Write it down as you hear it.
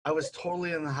I was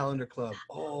totally in the Highlander Club.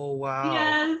 Oh, wow.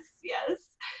 Yes, yes.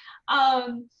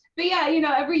 But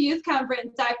yeah, every youth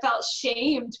conference I felt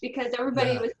shamed because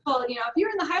everybody Yeah. was told, if you're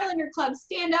in the Highlander Club,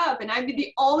 stand up, and I'd be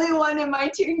the only one in my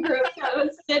teen group that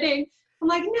was sitting. I'm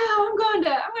like, no, I'm going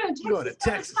to I'm going to Texas Baptist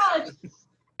Texas. College,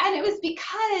 and it was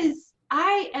because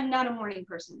I am not a morning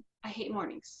person. I hate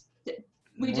mornings.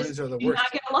 We just Mornings are the do not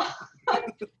worst. get along.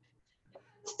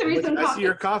 It's Look, threesome I see coffee.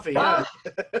 your coffee. Yeah.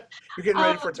 You're getting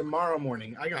ready Um, for tomorrow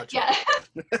morning. I got you. yeah.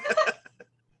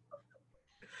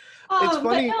 It's But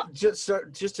funny, no, just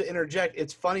to interject,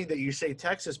 it's funny that you say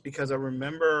Texas because I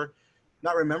remember,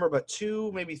 not remember, but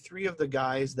two, maybe three of the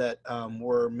guys that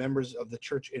were members of the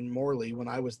church in Morley when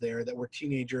I was there that were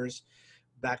teenagers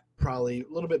back probably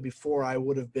a little bit before I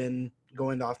would have been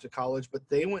going off to college, but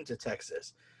they went to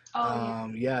Texas.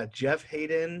 oh yeah. Yeah, Jeff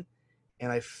Hayden,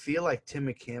 and I feel like Tim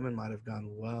McCammon might have gone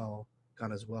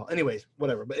as well. Anyways,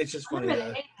 whatever, but it's just I funny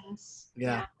remember to, the Haynes.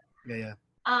 yeah, Yeah. yeah,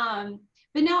 yeah.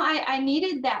 But no, I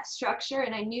needed that structure,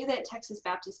 and I knew that Texas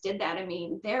Baptist did that. I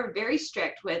mean, they're very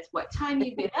strict with what time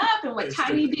you get up and what Very time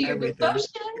strict you with do your everything.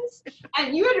 devotions,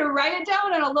 and you had to write it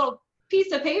down on a little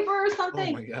piece of paper or Oh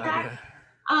something. my God,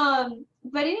 yeah.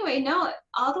 But anyway, no,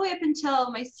 all the way up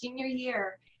until my senior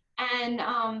year, and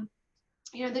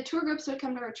the tour groups would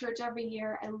come to our church every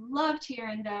year. I loved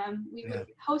hearing them. We Yeah.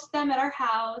 would host them at our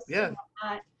house Yeah. and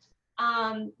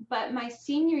whatnot. But my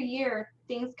senior year,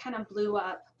 things kind of blew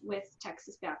up with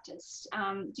Texas Baptist.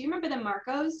 Do you remember the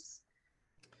Marcos?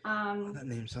 Oh, that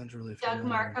name sounds really Doug familiar.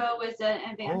 Marco was an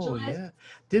Oh evangelist. yeah.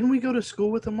 Didn't we go to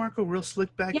school with the Marco? Real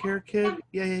slick back Yeah, hair yeah. kid?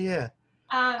 Yeah.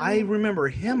 I Um, remember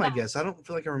him, I guess. I don't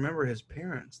feel like I remember his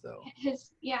parents though. But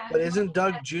his mom, isn't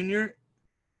Doug Jr.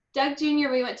 Doug Jr.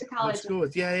 We went to went college to school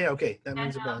with? Yeah, okay. That and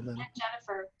rings a bell then.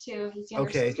 Jennifer too, his younger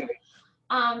Okay. sister.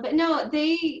 But no,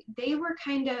 they were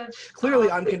kind of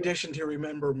Clearly I'm conditioned to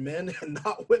remember men and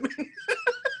not women.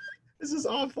 This is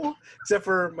awful. Except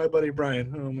for my buddy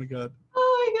Brian. Oh my God.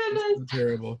 oh my It's goodness. so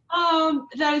terrible.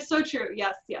 That is so true.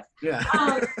 Yes. Yeah.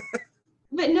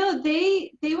 But no,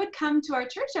 they would come to our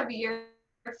church every year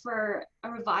for a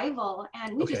revival,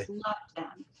 and we just loved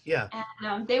them. Yeah.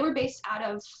 And they were based out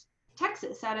of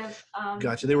Texas, out of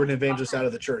Gotcha. They were an evangelist out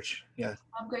of the church. Yeah.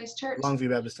 Bob Gray's church. Longview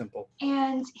Baptist Temple.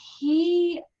 And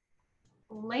he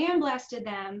lambasted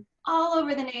them all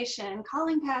over the nation,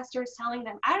 calling pastors, telling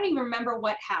them. I don't even remember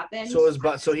what happened.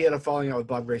 So he had a falling out with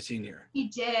Bob Gray Sr. He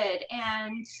did,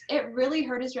 and it really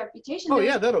hurt his reputation. Oh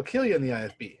yeah, that'll kill you in the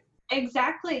IFB.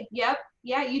 Exactly. Yep.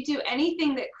 Yeah, you do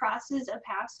anything that crosses a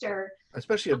pastor.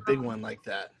 Especially a big one like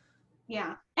that.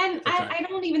 Yeah. And I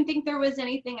don't even think there was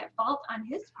anything at fault on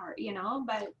his part,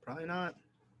 but probably not.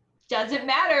 Doesn't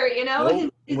matter,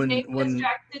 Nope. his name was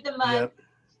dragged through the mud. Yep.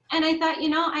 And I thought,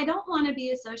 I don't want to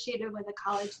be associated with a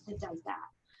college that does that.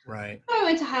 Right. So I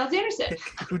went to Hyles-Anderson.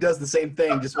 Who does the same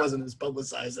thing, just wasn't as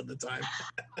publicized at the time.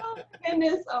 Oh my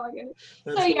goodness.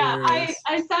 That's so yeah, hilarious.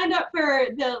 I signed up for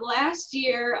the last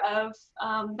year of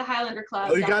the Highlander Club.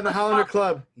 Oh, you got in the Highlander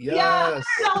Club. Yes.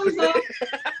 Yeah,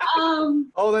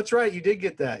 oh, that's right. You did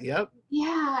get that. Yep.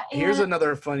 Yeah. Here's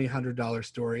another funny $100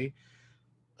 story.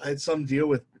 I had some deal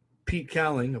with Pete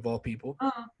Cowling, of all people,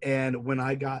 and when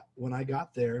I got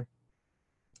there,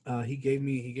 he gave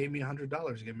me $100.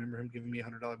 I remember him giving me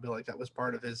 $100 bill, like that was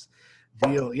part of his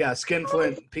deal. Yeah,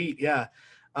 Skinflint Pete. Yeah,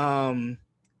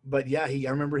 but yeah, I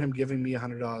remember him giving me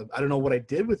 $100. I don't know what I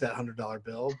did with that $100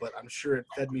 bill, but I'm sure it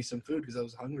fed me some food because I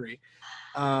was hungry.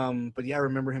 But yeah, I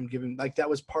remember him giving, like, that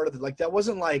was part of it. Like, that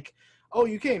wasn't like, oh,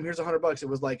 you came, here's $100. It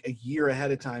was like a year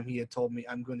ahead of time. He had told me,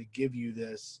 I'm going to give you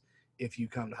this if you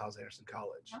come to Hyles-Anderson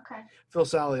College. Okay. Phil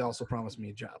Sally also promised me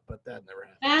a job, but that never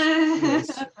happened.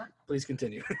 Please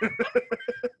continue.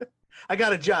 I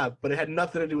got a job, but it had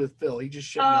nothing to do with Phil. He just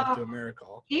shipped me off to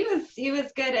AmeriCall. He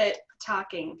was good at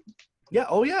talking. Yeah.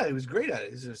 Oh yeah, he was great at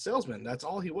it. He's a salesman. That's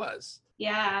all he was.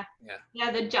 Yeah. Yeah.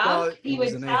 Yeah. The job he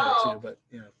would tell too, but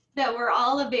that we're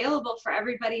all available for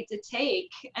everybody to take,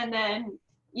 and then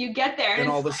you get there, and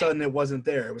all of a sudden it wasn't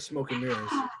there. It was smoke and mirrors.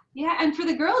 Yeah, and for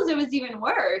the girls, it was even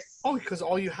worse. Oh, because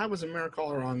all you had was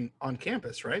AmeriCaller on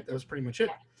campus, right? That was pretty much it.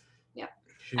 Yeah.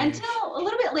 Until a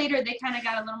little bit later, they kind of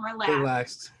got a little more lax. They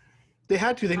relaxed. They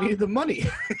had to. They needed the money.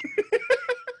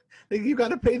 You got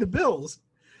to pay the bills.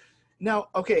 Now,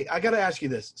 okay, I got to ask you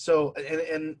this. So,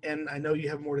 and I know you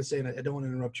have more to say, and I don't want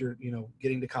to interrupt your,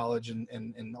 getting to college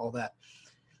and all that.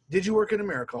 Did you work at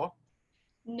AmeriCall?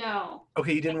 No.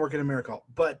 Okay, you didn't work at AmeriCall,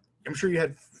 but I'm sure you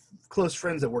had close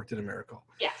friends that worked at AmeriCall.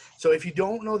 Yes. So if you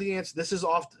don't know the answer, this is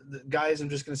guys, I'm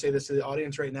just going to say this to the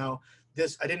audience right now.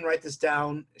 I didn't write this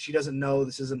down. She doesn't know.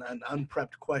 This is an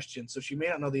unprepped question, so she may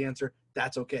not know the answer.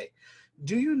 That's okay.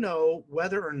 Do you know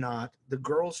whether or not the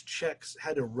girls' checks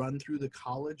had to run through the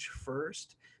college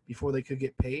first before they could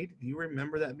get paid? Do you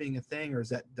remember that being a thing, or is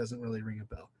that doesn't really ring a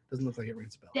bell? Doesn't look like it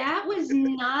rings a bell. That was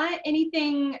not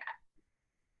anything.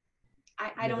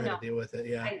 I Never don't had know. to deal with it.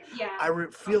 Yeah, Yeah.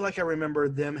 feel like I remember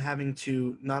them having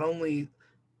to not only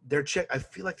their check. I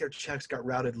feel like their checks got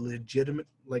routed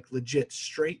legit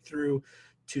straight through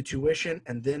to tuition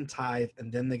and then tithe,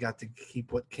 and then they got to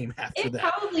keep what came after It that.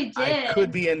 probably I did.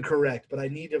 could be incorrect, but I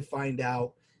need to find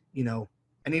out. You know,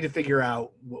 I need to figure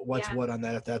out what's Yeah. what on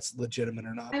that, if that's legitimate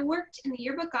or not. I worked in the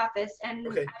yearbook office, and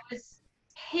Okay. I was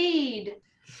paid.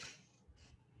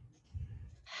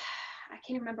 I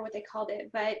can't remember what they called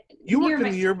it, but You worked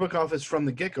in the yearbook office from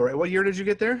the get-go, right? What year did you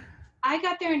get there? I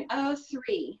got there in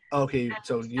 2003. Okay,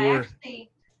 so you were.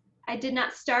 I did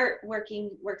not start work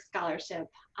scholarship.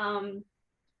 My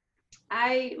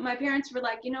parents were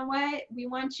like, you know what? We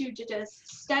want you to just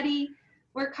study,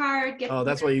 work hard, get. Oh,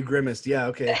 that's why you grimaced. Yeah,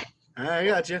 okay. I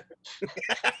got you.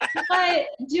 But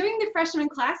doing the freshman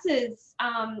classes,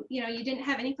 you didn't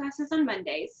have any classes on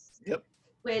Mondays. Yep.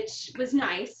 Which was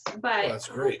nice, but that's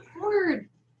great.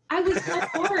 I was so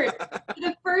bored. For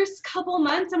the first couple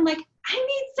months, I'm like, I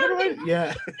need something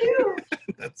to do.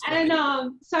 And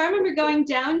so I remember going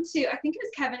down to, I think it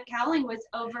was Kevin Cowling was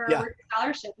over work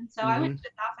scholarship. And so I went to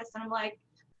his office and I'm like,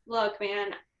 look,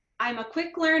 man, I'm a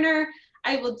quick learner.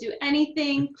 I will do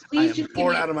anything. Please just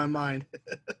bored out of my mind.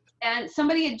 And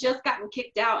somebody had just gotten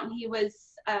kicked out and he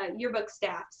was yearbook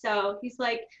staff. So he's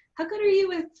like, how good are you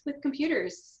with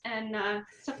computers and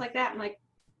stuff like that? I'm like,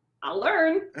 I'll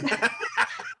learn.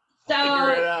 So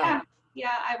I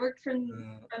worked from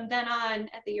then on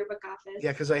at the yearbook office.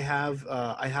 Yeah, because I have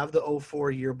the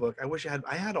 2004 yearbook. I wish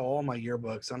I had all my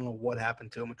yearbooks. I don't know what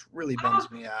happened to them, which really bums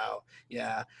me out.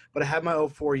 Yeah, but I have my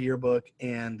 2004 yearbook,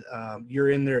 and you're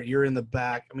in there. You're in the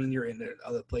back. I mean, you're in there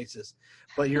other places,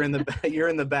 but you're in the you're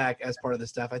in the back as part of the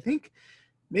staff. I think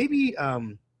maybe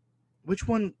which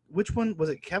one was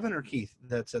it, Kevin or Keith?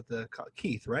 That's at the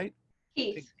Keith, right?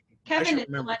 Keith. Kevin is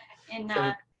the one in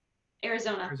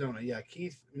Arizona. Arizona, yeah.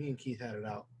 Me and Keith had it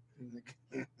out.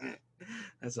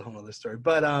 That's a whole other story.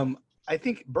 But I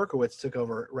think Berkowitz took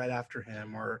over right after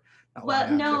him, or not.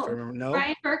 Well, no.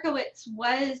 Brian Berkowitz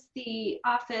was the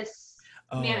office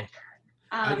manager.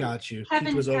 I got you.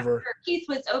 Keith was over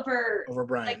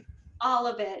Brian. Like, all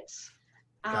of it.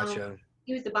 Gotcha.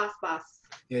 He was the boss.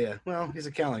 Yeah. Well, he's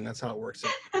a Cowling. That's how it works.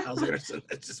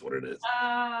 That's just what it is.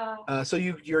 So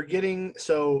you're getting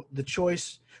the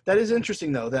choice. That is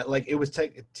interesting though. That like it was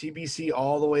TBC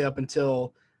all the way up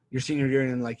until your senior year,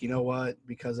 and like, you know what?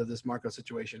 Because of this Marco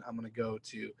situation, I'm going to go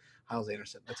to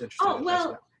Hyles-Anderson. That's interesting. Oh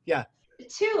well. Yeah.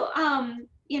 Too.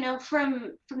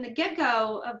 From the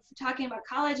get-go of talking about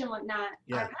college and whatnot,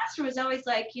 our pastor was always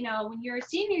like, when you're a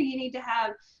senior, you need to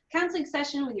have counseling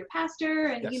session with your pastor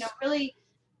and really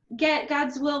get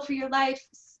God's will for your life,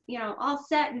 all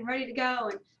set and ready to go.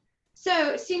 And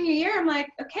so senior year, I'm like,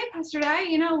 okay, Pastor Dye,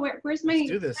 where's my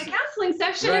counseling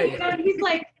session? Right. And he's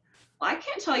like, well, I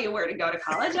can't tell you where to go to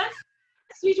college.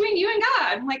 It's between you and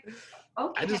God. I'm like,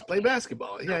 okay. I just play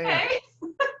basketball. Yeah, okay.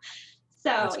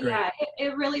 So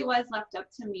it really was left up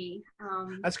to me.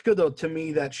 That's good though. To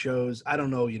me, that shows. I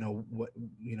don't know,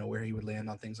 where he would land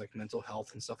on things like mental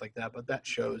health and stuff like that, but that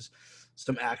shows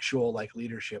some actual like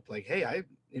leadership. Like, hey,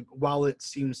 while it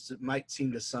might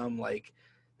seem to some like,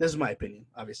 this is my opinion,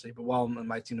 obviously, but while it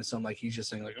might seem to some like he's just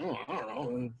saying like, oh, I don't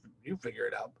know, you figure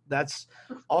it out. That's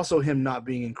also him not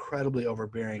being incredibly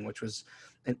overbearing, which was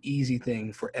an easy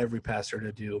thing for every pastor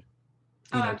to do.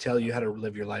 Tell you how to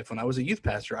live your life. When I was a youth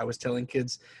pastor, I was telling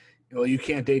kids, you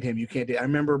can't date him. You can't date. I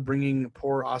remember bringing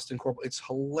poor Austin Corporal. It's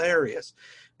hilarious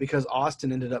because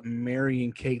Austin ended up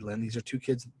marrying Caitlin. These are two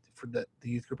kids for the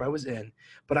youth group I was in.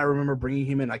 But I remember bringing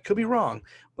him in. I could be wrong,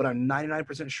 but I'm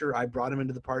 99% sure I brought him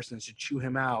into the parsonage to chew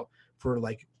him out for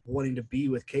like wanting to be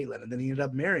with Caitlin. And then he ended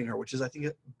up marrying her, which is, I think,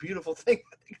 a beautiful thing.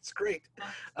 I think it's great.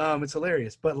 It's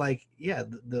hilarious. But like, yeah,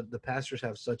 the pastors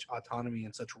have such autonomy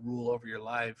and such rule over your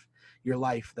life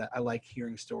that I like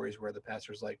hearing stories where the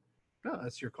pastor's like, no,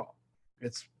 that's your call.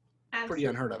 It's pretty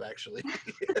unheard of, actually.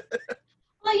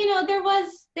 Well, there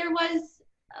was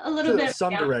a little bit of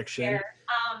some direction. There.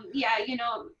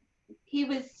 He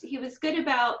was good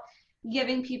about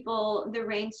giving people the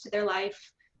reins to their life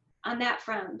on that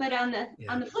front. But on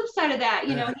the flip side of that,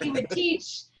 he would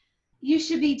teach you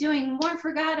should be doing more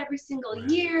for God every single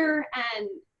year, and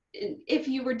if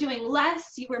you were doing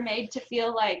less, you were made to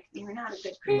feel like you're not a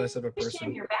good Christian, less of a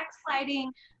person. You're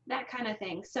backsliding, that kind of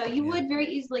thing. So you would very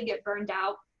easily get burned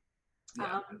out.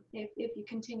 if you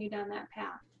continue down that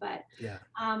path. But yeah,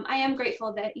 I am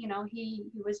grateful that, you know, he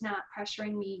was not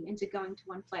pressuring me into going to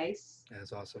one place.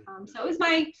 that's awesome. So it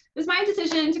was my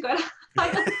decision to go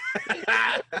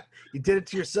to You did it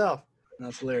to yourself.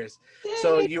 That's hilarious.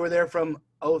 So you were there from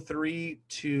 03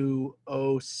 to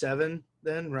 07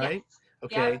 then, right? Yes.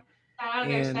 Okay. Yep. Got out of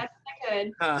there as fast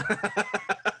as I could.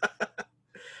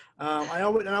 I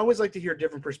always like to hear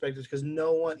different perspectives, because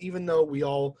no one, even though we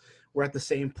all were at the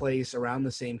same place around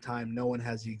the same time, no one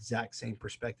has the exact same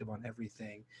perspective on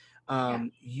everything.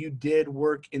 You did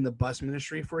work in the bus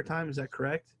ministry for a time, is that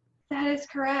correct? That is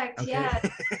correct. Okay. Yes.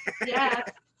 Yes.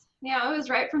 Yeah, it was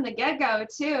right from the get-go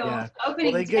too. Yeah.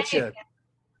 Opening well, they get day. you.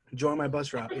 Join my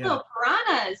bus route. Yeah. Little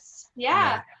piranhas.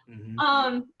 Yeah. Mm-hmm.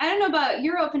 I don't know about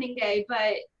your opening day,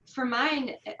 but for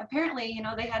mine, apparently, you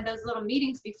know, they had those little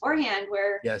meetings beforehand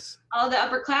where Yes. all the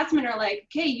upperclassmen are like,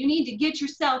 okay, you need to get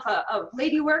yourself a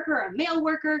lady worker, a male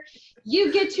worker.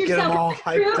 You get yourself get them all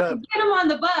hyped up. Get them on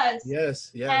the bus. Yes,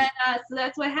 yes. And so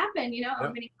that's what happened. You know,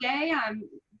 opening day,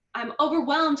 I'm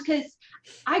overwhelmed because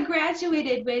I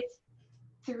graduated with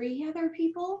 3 other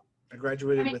people. I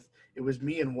graduated with, it was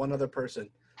me and one other person.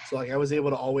 So like I was able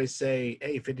to always say,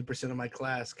 hey, 50% of my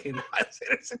class came to Miles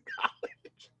Anderson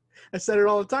College. I said it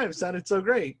all the time. It sounded so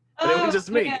great. But it was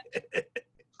just me. Yeah.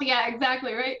 Yeah,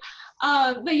 exactly, right?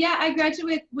 But yeah, I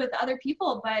graduated with other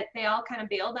people, but they all kind of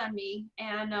bailed on me.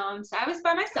 And so I was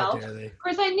by myself. How dare they? Of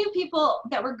course, I knew people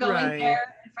that were going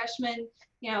there, freshmen,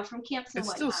 you know, from camps and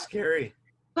whatnot. It's still scary.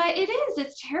 But it is.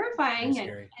 It's terrifying.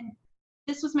 Scary. And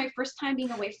this was my first time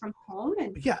being away from home.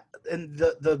 And yeah, and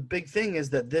the big thing is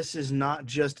that this is not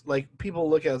just like people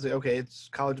look at it and say, okay, it's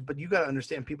college, but you got to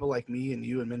understand, people like me and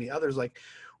you and many others, like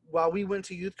while we went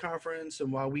to youth conference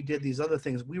and while we did these other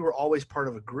things, we were always part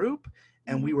of a group,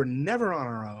 and we were never on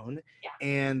our own. Yeah.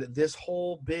 And this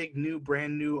whole big new,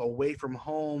 brand new, away from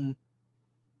home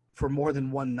for more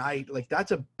than one night, like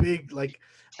that's a big, like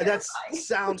that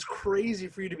sounds crazy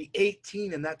for you to be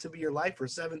 18 and that to be your life, or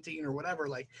 17 or whatever.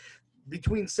 Like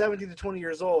between 17 to 20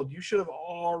 years old, you should have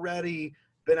already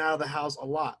been out of the house a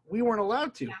lot. We weren't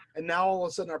allowed to. Yeah. And now all of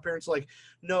a sudden our parents are like,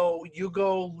 no, you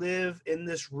go live in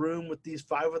this room with these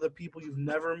 5 other people you've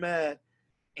never met.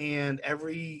 And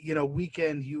every, you know,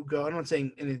 weekend you go, I'm not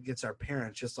saying and it gets our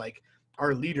parents, just like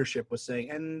our leadership was saying.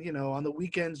 And, you know, on the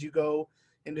weekends you go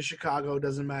into Chicago,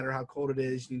 doesn't matter how cold it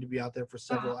is, you need to be out there for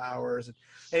several hours. And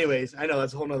anyways, I know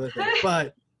that's a whole nother thing,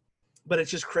 but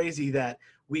it's just crazy that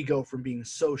we go from being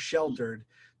so sheltered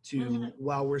to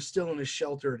while we're still in a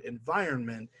sheltered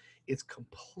environment, it's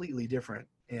completely different.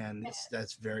 And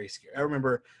that's very scary. I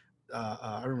remember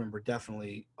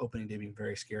definitely opening day being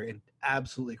very scary and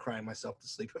absolutely crying myself to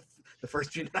sleep the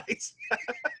first few nights.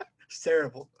 It's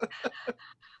terrible.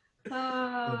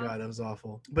 Oh God, that was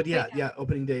awful. But yeah,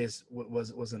 opening day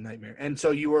was a nightmare. And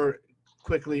so you were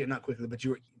not quickly, but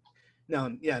you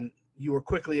were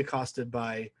quickly accosted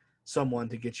by someone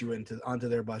to get you onto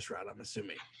their bus route, I'm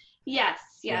assuming. Yes.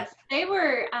 Yeah. They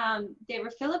were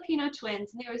Filipino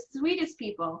twins, and they were the sweetest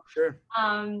people. Sure.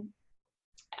 I'm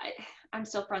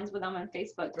still friends with them on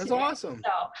Facebook. That's awesome.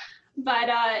 So, but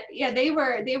they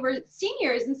were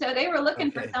seniors, and so they were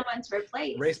looking for someone to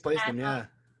replace. Replace them, yeah.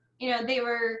 You know, they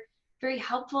were very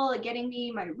helpful at getting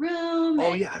me my room.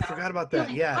 Oh yeah, I forgot about that.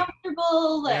 Yeah.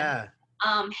 Comfortable. Yeah.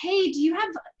 And, hey, do you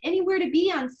have anywhere to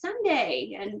be on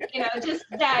Sunday? And you know, just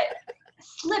that.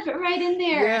 Slip it right in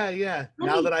there. Yeah.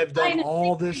 Now that I've done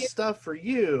all this stuff for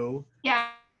you. Yeah.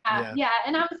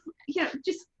 And I was, you know,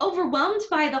 just overwhelmed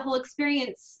by the whole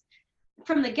experience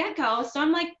from the get-go. So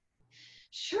I'm like,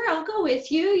 sure, I'll go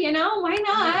with you. You know, why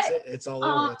not? It's all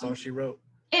over. That's all she wrote.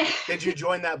 Did you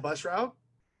join that bus route?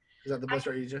 Is that the bus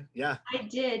route you joined? Yeah. I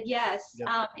did. Yes.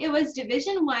 Yep. It was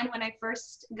Division I when I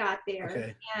first got there.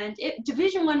 Okay. And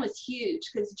Division I was huge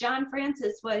because John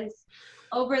Francis was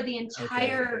over the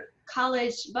entire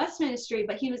college bus ministry,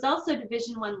 but he was also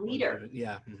Division I leader.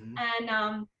 Yeah. Mm-hmm.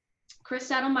 And Chris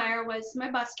Saddlemeyer was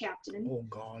my bus captain. Oh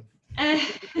God.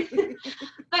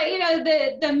 But you know,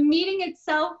 the meeting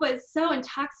itself was so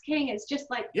intoxicating. It's just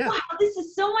like, wow, this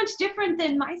is so much different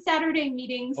than my Saturday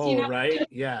meetings. Oh, you know, right.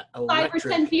 Yeah. 5 or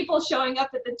 10 people showing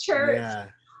up at the church. Yeah.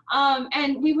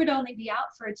 And we would only be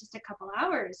out for just a couple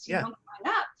hours. You know,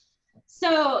 growing up.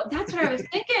 So that's what I was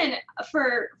thinking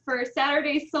for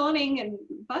Saturday soning and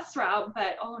bus route,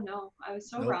 but oh no, I was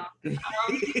so wrong.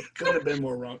 Could have been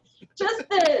more wrong. just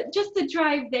the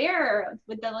drive there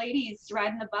with the ladies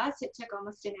riding the bus, it took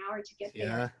almost an hour to get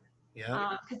there.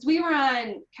 Yeah. Because we were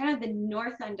on kind of the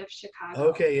north end of Chicago.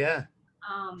 Okay, yeah.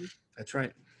 That's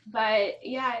right. But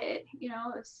yeah, it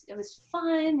was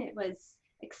fun. It was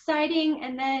exciting,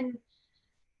 and then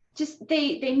just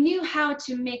they knew how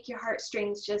to make your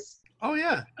heartstrings just, oh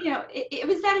yeah, it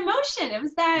was that emotion. It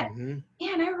was that, man,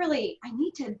 I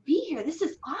need to be here. This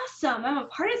is awesome. I'm a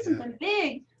part of something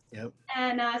big. Yep.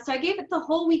 And so I gave it the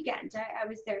whole weekend. I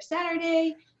was there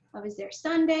Saturday, I was there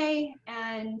Sunday,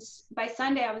 and by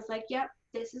Sunday I was like, yep,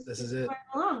 this is it. Where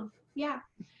I belong. Yeah.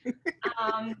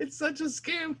 It's such a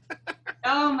scam.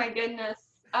 Oh my goodness.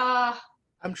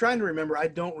 I'm trying to remember. I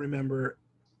don't remember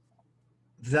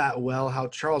that well how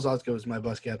Charles Osgood was my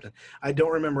bus captain. I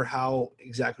don't remember how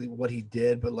exactly what he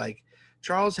did, but like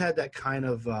Charles had that kind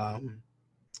of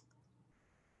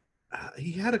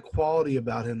he had a quality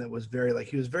about him that was very, like,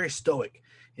 he was very stoic.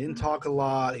 He didn't talk a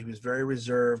lot. He was very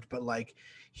reserved, but like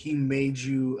he made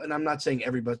you, and I'm not saying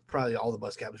everybody, probably all the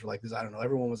bus captains were like this. I don't know.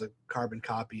 Everyone was a carbon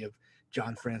copy of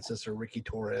John Francis or Ricky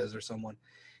Torres or someone.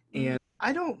 And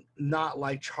I don't not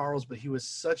like Charles, but he was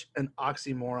such an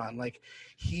oxymoron. Like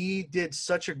he did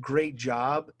such a great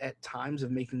job at times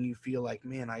of making you feel like,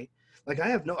 man, I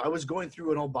was going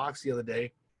through an old box the other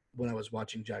day when I was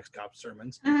watching Jack Scott's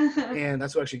sermons, and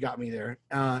that's what actually got me there.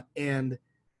 And I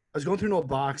was going through an old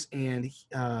box, and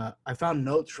I found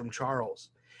notes from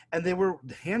Charles, and they were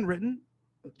handwritten,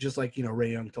 just like,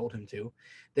 Ray Young told him to.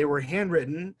 They were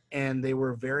handwritten, and they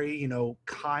were very,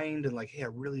 kind, and like, hey, I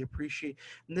really appreciate.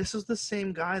 And this is the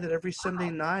same guy that every Sunday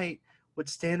night would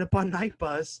stand up on Night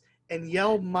Bus and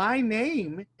yell my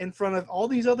name in front of all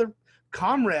these other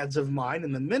comrades of mine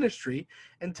in the ministry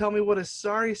and tell me what a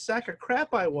sorry sack of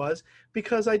crap I was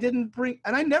because I didn't bring,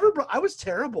 and I was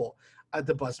terrible at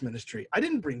the bus ministry. I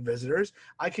didn't bring visitors.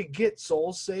 I could get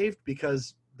souls saved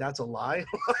because that's a lie.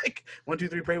 Like 1, 2,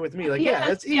 3, pray with me. Like, yeah,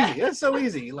 that's easy. Yeah. That's so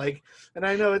easy. Like, and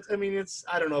I know I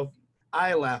don't know if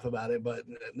I laugh about it, but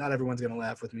not everyone's going to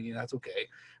laugh with me. That's okay.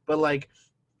 But like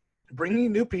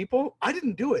bringing new people, I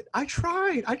didn't do it. I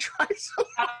tried so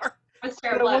hard.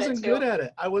 But I wasn't good at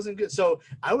it. I wasn't good. So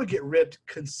I would get ripped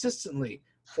consistently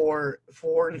for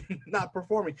not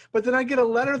performing. But then I get a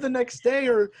letter the next day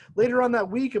or later on that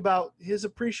week about his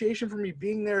appreciation for me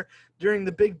being there during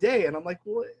the big day. And I'm like,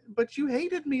 well, but you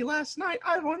hated me last night.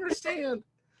 I don't understand.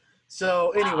 So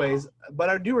anyways, but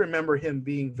I do remember him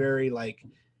being very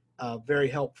very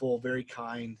helpful, very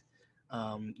kind,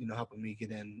 helping me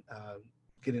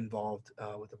get involved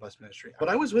with the bus ministry. But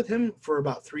I was with him for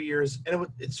about 3 years, and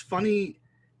it's funny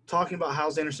talking about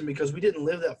Hyles Anderson because we didn't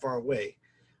live that far away.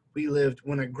 We lived,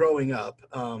 growing up,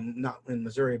 not in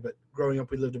Missouri, but growing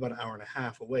up, we lived about an hour and a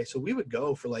half away. So we would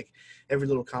go for like every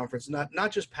little conference,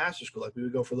 not just pastor school. Like we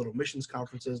would go for little missions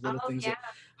conferences, little things that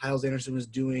Hyles Anderson was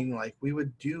doing. Like we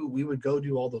would go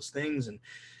do all those things. And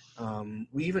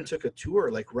we even took a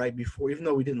tour like right before, even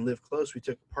though we didn't live close, we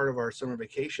took part of our summer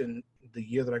vacation. The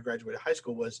year that I graduated high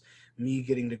school was me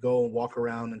getting to go and walk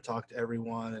around and talk to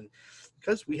everyone. And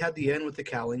because we had the end with the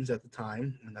Cowlings at the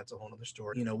time, and that's a whole other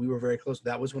story. We were very close.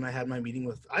 That was when I had a meeting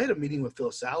with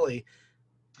Phil Sally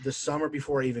the summer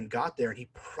before I even got there, and he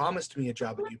promised me a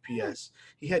job at UPS.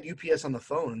 He had UPS on the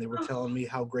phone, and they were telling me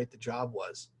how great the job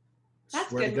was.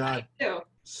 Swear to God.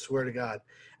 Swear to God.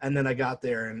 And then I got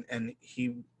there, and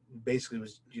he basically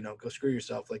was, go screw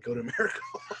yourself, like go to America.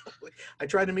 I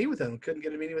tried to meet with him, couldn't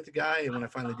get a meeting with the guy, and when I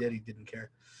finally did, he didn't care.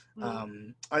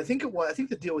 I think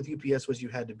the deal with UPS was you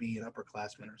had to be an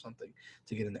upperclassman or something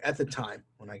to get in there at the time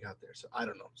when I got there. So I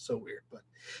don't know, so weird. But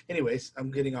anyways,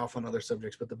 I'm getting off on other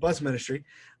subjects. But the bus ministry,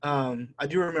 I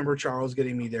do remember Charles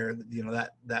getting me there.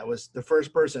 That was the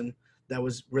first person that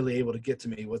was really able to get to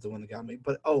me, was the one that got me.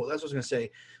 But that's what I was going to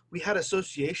say. We had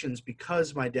associations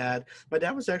because my dad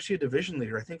was actually a division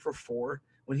leader, I think for 4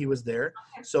 when he was there.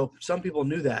 So some people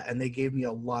knew that, and they gave me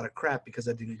a lot of crap because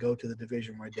I didn't go to the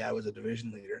division. My dad was a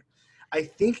division leader. I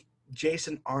think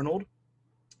Jason Arnold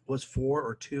was 4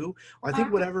 or 2. I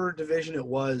think whatever division it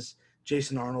was,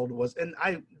 Jason Arnold was. And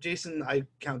I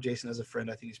count Jason as a friend.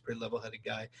 I think he's a pretty level-headed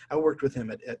guy. I worked with him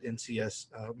at NCS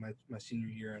my senior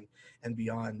year and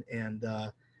beyond. And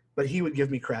but he would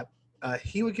give me crap.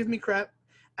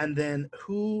 And then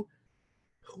who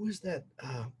is that?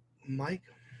 Mike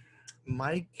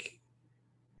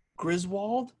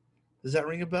Griswold? Does that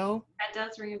ring a bell? That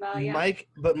does ring a bell, yeah.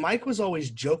 Mike was always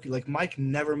joking. Like Mike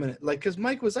never meant it. Like, because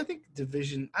Mike was, I think,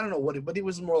 division, I don't know what, but he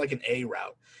was more like an A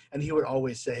route. And he would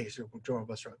always say, hey, sir, join my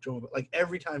bus route. Like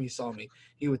every time he saw me,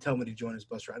 he would tell me to join his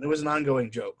bus route. And it was an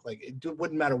ongoing joke. Like it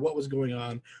wouldn't matter what was going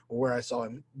on or where I saw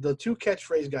him. The 2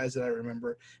 catchphrase guys that I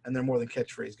remember, and they're more than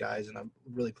catchphrase guys, and I'm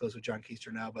really close with John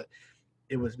Keister now, but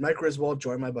it was Mike Griswold,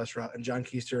 join my bus route, and John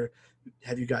Keister,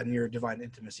 have you gotten your Divine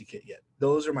Intimacy kit yet?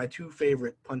 Those are my 2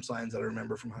 favorite punchlines that I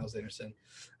remember from Hyles Anderson.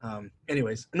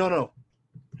 Anyways, no,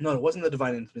 it wasn't the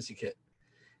Divine Intimacy kit.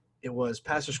 It was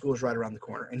Pastor School is right around the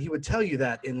corner. And he would tell you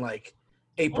that in like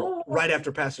April, right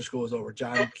after pastor school was over.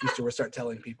 John Keister would start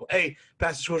telling people, hey,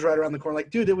 pastor school's right around the corner. Like,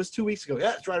 dude, it was 2 weeks ago.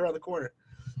 Yeah, it's right around the corner.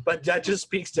 But that just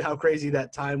speaks to how crazy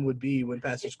that time would be when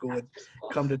pastor school would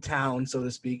come to town, so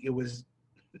to speak.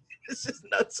 It's just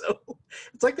nuts. So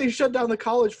it's like they shut down the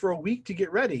college for a week to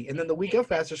get ready. And then the week of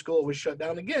pastor school, it was shut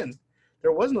down again.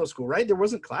 There was no school, right? There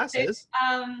wasn't classes.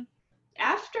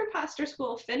 After pastor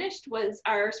school finished was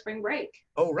our spring break.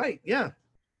 Oh, right. Yeah.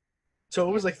 So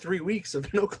it was like 3 weeks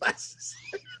of no classes.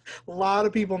 A lot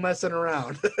of people messing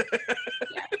around.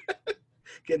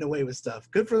 Getting away with stuff.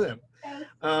 Good for them.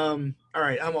 All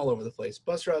right. I'm all over the place.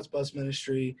 Bus routes, bus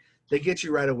ministry. They get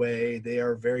you right away. They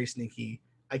are very sneaky.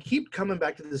 I keep coming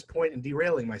back to this point and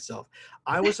derailing myself.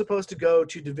 I was supposed to go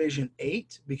to Division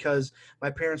 8 because my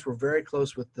parents were very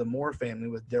close with the Moore family,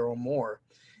 with Daryl Moore.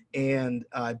 And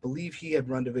I believe he had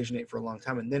run Division 8 for a long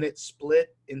time. And then it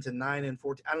split into 9 and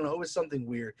 14. I don't know. It was something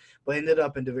weird. But I ended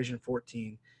up in Division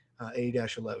 14,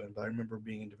 A-11. But I remember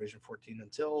being in Division 14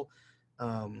 until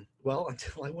I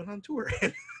went on tour.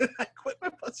 And I quit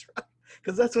my bus route.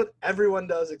 Because that's what everyone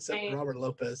does except Robert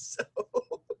Lopez. So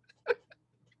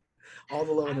all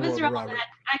the love in the world to Robert.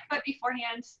 I quit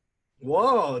beforehand.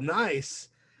 Whoa, nice.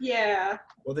 Yeah.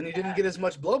 Well, then you didn't get as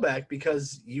much blowback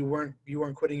because you weren't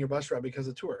quitting your bus route because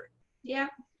of tour. Yeah,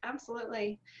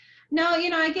 absolutely. No,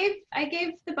 I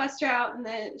gave the bus route and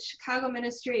the Chicago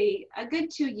ministry a good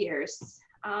 2 years.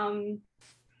 And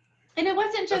it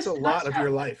wasn't just that's a lot of your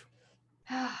life.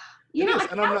 I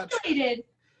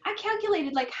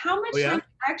calculated like how much time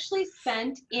I actually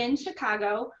spent in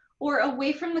Chicago or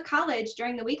away from the college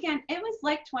during the weekend. It was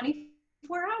like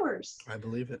 24 hours. I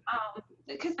believe it.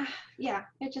 Because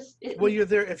you're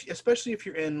there especially if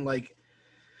you're in, like,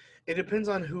 it depends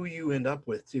on who you end up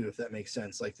with too, if that makes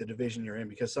sense, like the division you're in,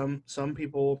 because some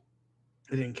people,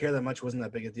 they didn't care that much, wasn't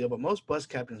that big a deal, but most bus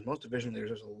captains, most division leaders,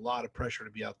 there's a lot of pressure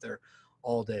to be out there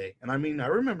all day. And I mean, I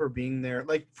remember being there,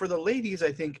 like for the ladies,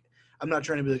 I think, I'm not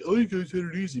trying to be like, oh, you guys had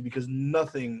it easy, because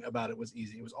nothing about it was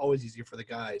easy. It was always easier for the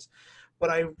guys. But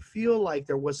I feel like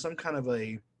there was some kind of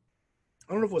I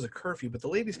don't know if it was a curfew, but the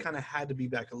ladies kind of had to be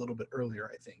back a little bit earlier,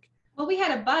 I think. Well, we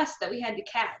had a bus that we had to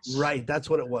catch. Right, that's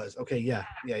what it was. Okay, yeah.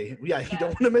 You don't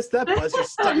want to miss that bus. You're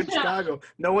stuck in Chicago.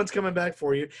 No one's coming back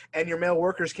for you, and your male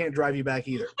workers can't drive you back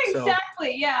either.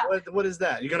 Exactly, yeah. What is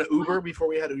that? You're going to Uber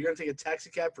before you're going to take a taxi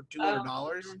cab for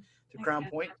 $200 to Crown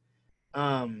Point?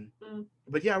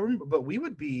 But yeah, I remember, but we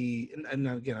would be, and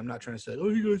again, I'm not trying to say, oh,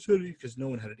 you guys had it easy, because no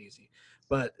one had it easy.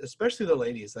 But especially the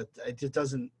ladies, that it just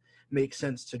doesn't make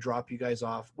sense to drop you guys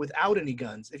off without any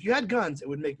guns. If you had guns, it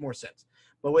would make more sense.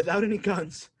 But without any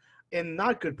guns in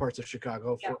not good parts of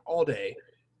Chicago for all day.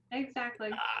 Exactly.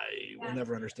 I will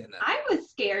never understand that. I was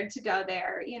scared to go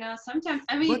there. Sometimes,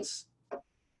 I mean. What's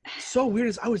so weird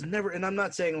is I was never, and I'm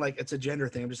not saying like it's a gender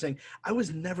thing. I'm just saying I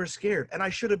was never scared. And I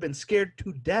should have been scared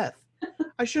to death.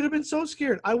 I should have been so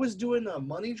scared. I was doing a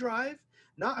money drive.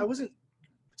 I wasn't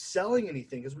selling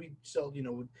anything, because we sell,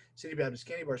 City Baptist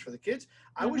candy bars for the kids.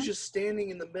 I was just standing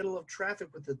in the middle of traffic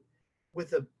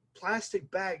with a plastic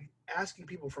bag asking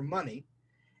people for money,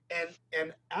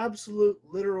 and absolute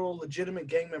literal legitimate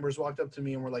gang members walked up to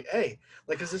me and were like, hey,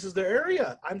 like, because this is their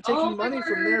area, I'm taking money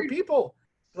from their people.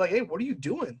 They're like, hey, what are you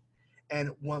doing?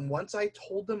 And once I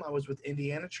told them I was with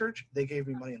Indiana Church, they gave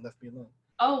me money and left me alone.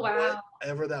 Oh, wow.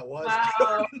 Whatever that was.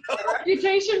 Wow.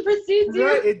 Reputation precedes you.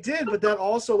 Right, it did, but that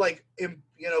also, like,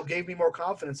 gave me more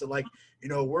confidence that, like,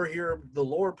 we're here, the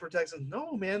Lord protects us.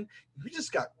 No, man, we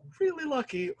just got really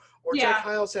lucky. Or Jack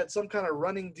Hiles had some kind of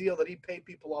running deal that he paid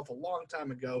people off a long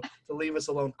time ago to leave us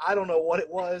alone. I don't know what it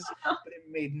was, but it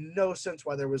made no sense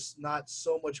why there was not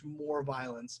so much more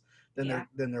violence than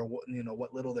there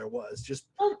what little there was.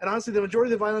 And honestly, the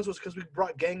majority of the violence was because we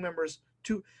brought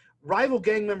rival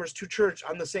gang members to church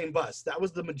on the same bus. That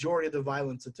was the majority of the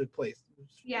violence that took place.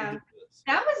 Yeah. Ridiculous.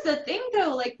 That was the thing,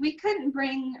 though. Like, we couldn't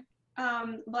bring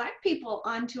Black people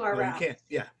onto our route. You can't.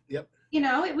 Yeah. Yep.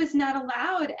 It was not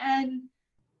allowed. And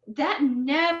that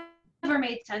never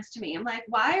made sense to me. I'm like,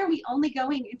 why are we only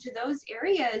going into those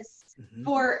areas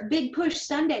for big push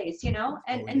Sundays, and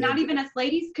not even us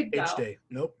ladies could go. H-Day.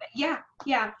 Nope. Yeah.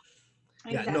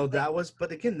 Exactly. Yeah, no,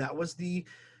 but again, that was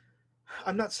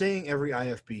I'm not saying every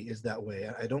IFB is that way.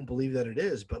 I don't believe that it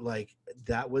is, but like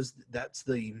that's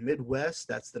the Midwest.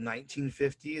 That's the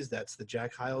 1950s. That's the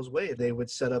Jack Hiles way. They would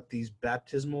set up these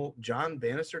baptismal. John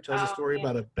Bannister tells a story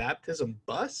about a baptism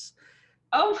bus.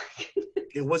 Oh my goodness.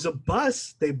 It was a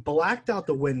bus. They blacked out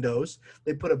the windows.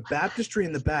 They put a baptistry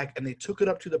in the back, and they took it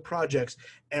up to the projects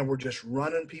and were just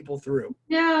running people through.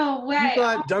 No way. You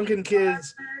thought Duncan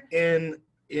kids in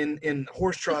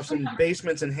horse troughs and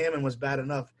basements in Hammond was bad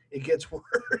enough. It gets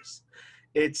worse.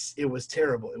 it was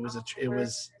terrible. It was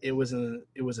atrocious.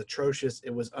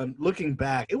 It was looking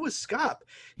back. It was Scott.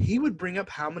 He would bring up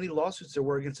how many lawsuits there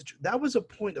were against that was a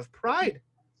point of pride.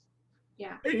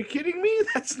 Yeah. Are you kidding me?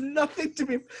 That's nothing to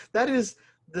me. That is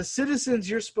the citizens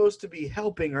you're supposed to be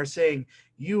helping are saying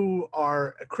you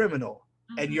are a criminal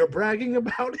and you're bragging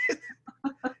about it.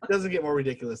 It doesn't get more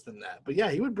ridiculous than that. But yeah,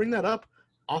 he would bring that up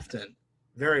often,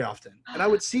 very often. And I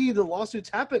would see the lawsuits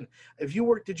happen. Did you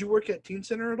work at Teen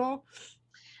Center at all?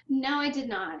 No, I did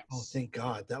not. Oh, thank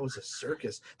God. That was a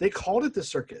circus. They called it the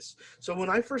circus. So when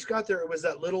I first got there, it was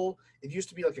it used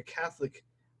to be like a Catholic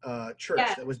church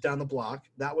that was down the block.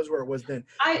 That was where it was then.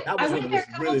 I went there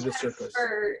a couple times the circus.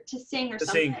 to sing or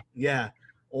something. Yeah.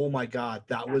 Oh my God.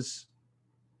 That was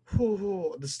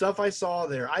the stuff I saw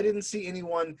there. I didn't see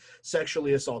anyone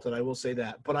sexually assaulted. I will say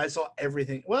that, but I saw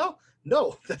everything. Well,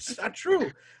 no, that's not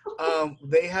true.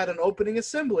 They had an opening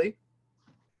assembly,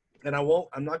 and I'm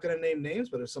not going to name names,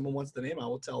 but if someone wants the name, I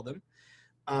will tell them.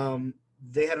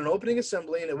 They had an opening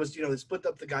assembly, and it was, they split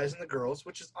up the guys and the girls,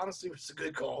 which is honestly was a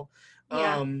good call.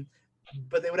 Yeah.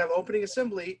 But they would have opening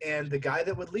assembly, and the guy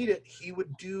that would lead it, he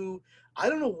would do, I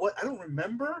don't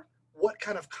remember what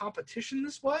kind of competition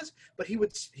this was, but he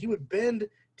would bend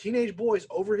teenage boys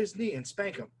over his knee and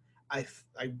spank them. I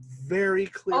very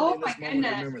clearly in this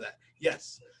moment remember that.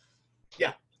 Yes.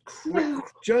 Yeah.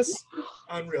 Just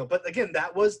unreal. But again,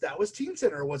 that was Teen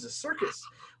Center. It was a circus.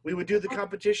 We would do the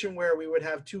competition where we would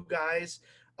have two guys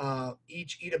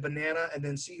each eat a banana and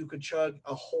then see who could chug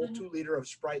a whole 2 liter of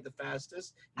Sprite the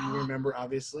fastest. You remember,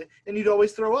 obviously. And you'd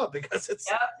always throw up because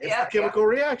it's a chemical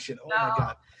reaction. Oh my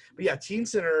God. But yeah, Teen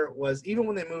Center was, even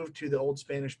when they moved to the old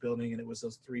Spanish building and it was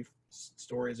those 3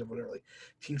 stories or whatever, like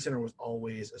Teen Center was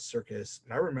always a circus.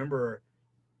 And I remember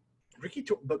Ricky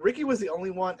was the only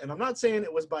one, and I'm not saying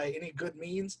it was by any good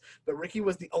means, but Ricky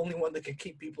was the only one that could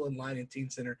keep people in line in Teen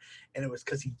Center, and it was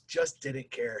because he just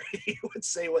didn't care. He would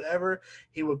say whatever.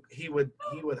 He would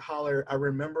holler. I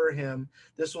remember him.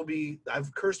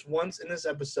 I've cursed once in this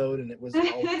episode, and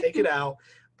I'll take it out,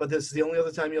 but this is the only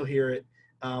other time you'll hear it,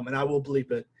 and I will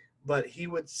bleep it. But he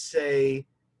would say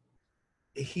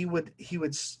the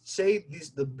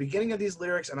beginning of these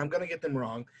lyrics, and I'm gonna get them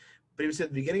wrong. But he would say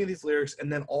the beginning of these lyrics, and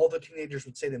then all the teenagers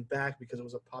would say them back because it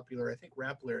was a popular, I think,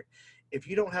 rap lyric. If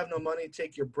you don't have no money,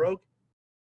 take your broke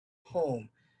home.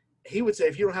 He would say,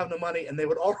 if you don't have no money, and they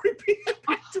would all repeat it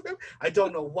back to him. I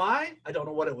don't know why. I don't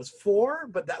know what it was for,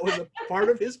 but that was a part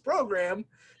of his program,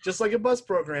 just like a bus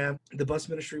program. The bus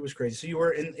ministry was crazy. So you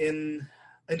were in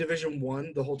Division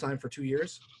I the whole time for 2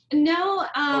 years? No.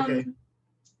 Okay.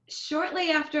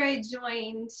 Shortly after I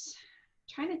joined, I'm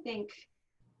trying to think.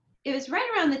 It was right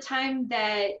around the time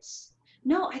that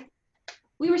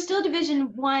we were still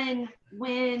Division I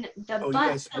when the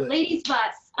ladies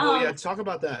bus. Yeah, talk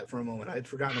about that for a moment. I had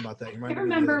forgotten about that. I can't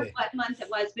remember what month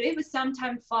it was, but it was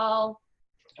sometime fall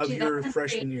of your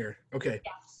freshman year. Okay.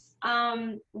 Yes.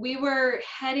 We were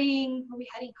heading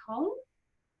home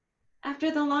after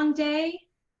the long day,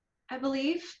 I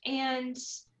believe, and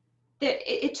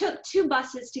it took 2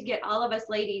 buses to get all of us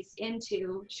ladies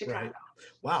into Chicago. Right.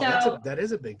 Wow, that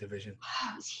is a big division.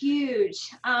 It was huge.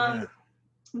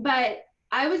 But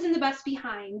I was in the bus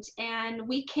behind, and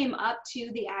we came up to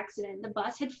the accident. The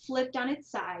bus had flipped on its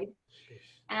side,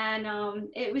 and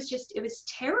it was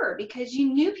terror because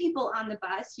you knew people on the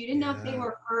bus. You didn't know if they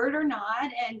were hurt or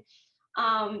not, and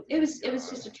it was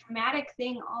just a traumatic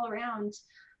thing all around.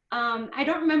 I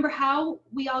don't remember how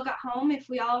we all got home, if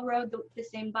we all rode the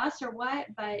same bus or what,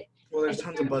 but well, there's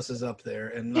tons of buses up there,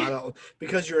 and not all,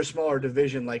 because you're a smaller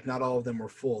division, like not all of them were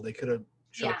full. They could have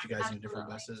shoved you guys in different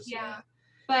buses. Yeah.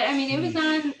 But I mean, it was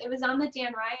on the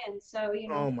Dan Ryan, so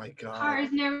oh my God, cars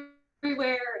and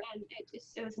everywhere, and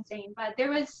it was insane. But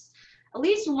there was at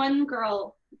least one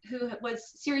girl who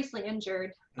was seriously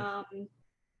injured.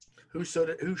 Who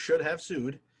should have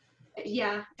sued.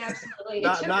 Yeah, absolutely.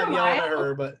 not yelling at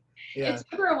her, but yeah. It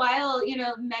took her a while,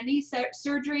 many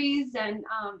surgeries, and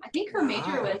I think her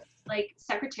major was like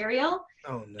secretarial.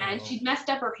 Oh no. And she'd messed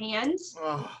up her hands.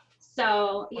 Oh.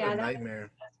 So what a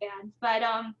nightmare. That's bad. But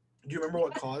do you remember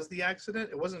what caused the accident?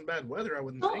 It wasn't bad weather, I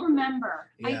wouldn't think. I don't remember.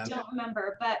 Yeah. I don't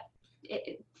remember, but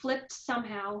it flipped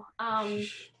somehow.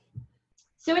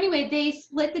 So anyway, they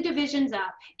split the divisions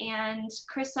up, and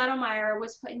Chris Sotomayor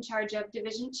was put in charge of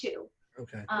Division II.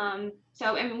 Okay.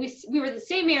 So I mean, we were the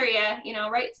same area,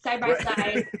 right side by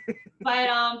side. But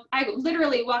I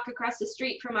literally walk across the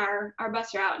street from our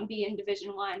bus route and be in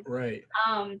Division I. Right.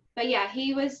 But yeah,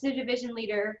 he was the division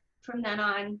leader from then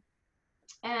on,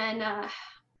 and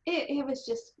it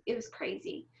was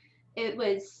crazy. There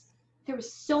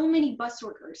was so many bus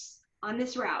workers on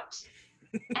this route,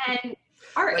 and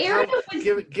Our like area was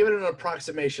give it an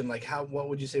approximation. Like what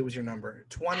would you say was your number?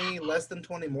 20, less than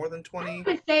 20, more than 20? I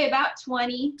would say about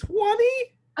 20. 20?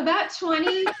 About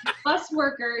 20 bus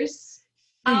workers.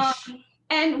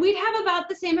 And we'd have about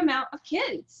the same amount of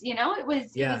kids, you know? It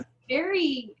was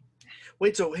very.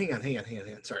 Wait, so hang on.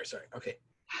 Sorry. Okay.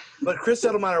 But Chris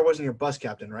Settlemeyer wasn't your bus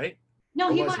captain, right?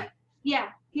 No, he was. Yeah,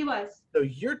 he was. So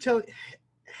you're telling,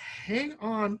 hang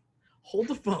on, hold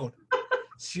the phone.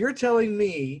 So you're telling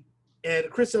me, and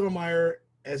Chris Settlemeyer,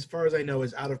 as far as I know,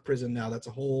 is out of prison now. That's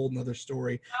a whole nother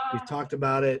story. We've talked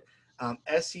about it.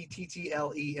 Settlemoir,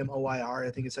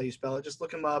 I think is how you spell it. Just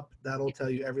look him up. That'll tell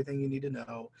you everything you need to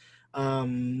know.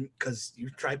 Because you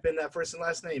type in that first and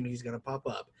last name, he's going to pop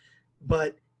up.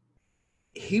 But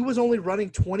he was only running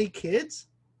 20 kids?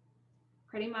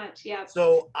 Pretty much, yeah.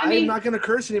 So I'm not going to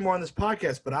curse anymore on this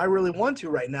podcast, but I really want to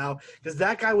right now because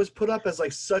that guy was put up as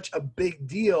like such a big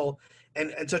deal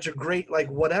and such a great, like,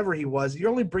 whatever he was. You're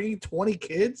only bringing 20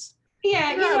 kids?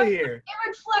 Yeah, Get out of here. It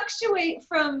would fluctuate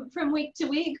from week to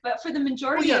week, but for the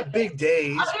majority of big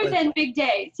days. Other than big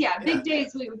days, big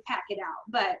days we would pack it out.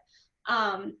 But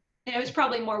it was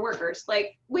probably more workers.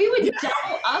 Like we would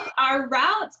double up our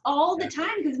routes all the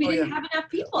time because we didn't have enough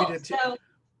people. We did too. So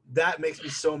that makes me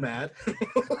so mad.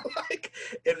 Like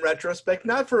in retrospect,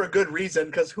 not for a good reason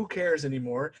because who cares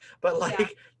anymore. But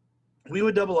like we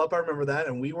would double up. I remember that,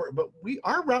 and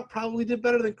our route probably did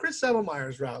better than Chris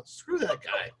Settlemeyer's route. Screw that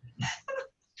guy.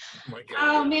 Oh my God.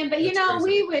 Oh man, but you know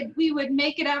crazy. we would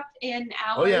make it up in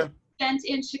hours spent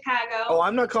in Chicago. Oh,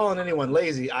 I'm not calling anyone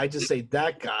lazy. I just say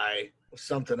that guy was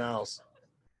something else.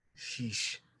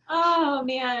 Sheesh. Oh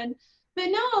man, but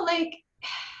no, like.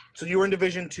 So you were in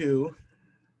Division II.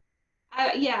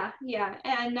 Yeah,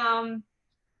 and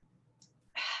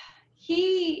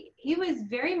he was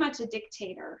very much a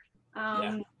dictator.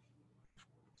 I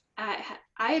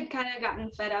had kind of gotten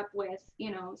fed up with,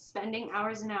 spending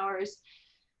hours and hours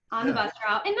on the bus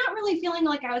route and not really feeling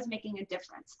like I was making a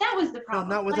difference. That was the problem.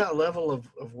 No, not with that level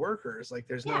of workers. Like,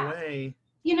 there's no way.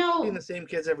 Seeing the same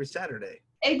kids every Saturday.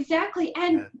 Exactly.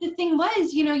 And the thing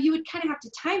was, you would kind of have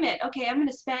to time it. Okay, I'm going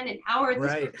to spend an hour at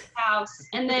this person's house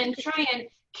and then try and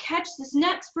catch this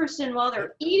next person while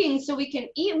they're eating so we can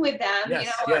eat with them,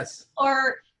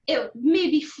 or it may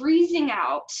be freezing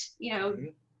out,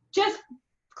 just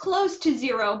close to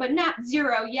zero, but not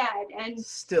zero yet. And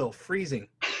still freezing.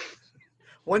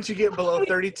 Once you get below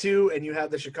 32 and you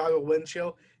have the Chicago wind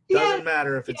chill, doesn't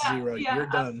matter if it's zero. You're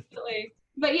done. Absolutely.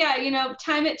 But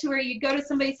time it to where you go to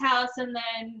somebody's house and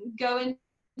then go into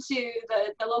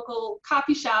the local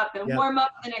coffee shop and warm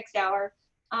up the next hour.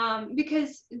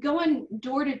 Because going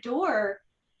door to door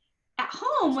at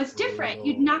home was different.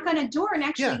 You'd knock on a door and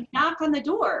actually knock on the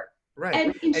door. Right.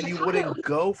 And Chicago, you wouldn't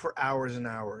go for hours and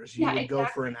hours. You would go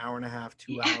for an hour and a half,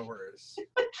 2 hours.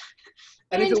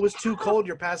 And if it was too cold,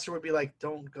 your pastor would be like,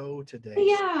 don't go today.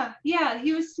 Yeah,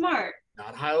 he was smart.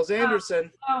 Not Hyles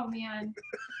Anderson. Oh man.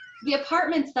 The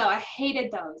apartments, though, I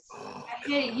hated those. I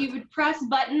hated it. You would press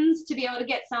buttons to be able to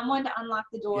get someone to unlock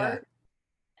the door. Yeah.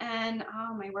 And,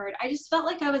 oh, my word, I just felt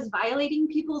like I was violating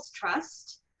people's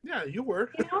trust. Yeah, you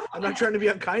were. I'm not trying to be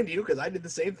unkind to you because I did the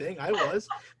same thing. I was.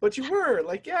 But you were.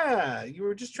 Like, you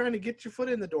were just trying to get your foot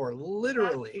in the door,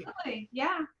 literally. Absolutely.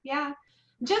 Yeah.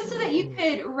 Just so that you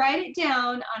could write it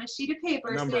down on a sheet of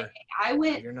paper. So that I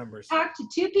went talked to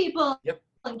 2 people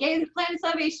and gave the plan of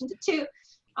salvation to 2.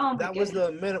 Oh, that was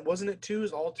the minute, wasn't it? 2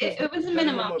 is all 2. It was a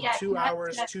minimum of 2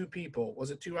 hours, 2 people.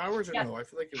 Was it 2 hours or no? I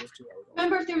feel like it was 2 hours.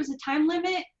 Remember if there was a time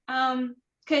limit?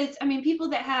 Because people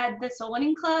that had the Soul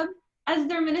Winning Club as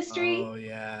their ministry,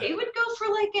 they would go for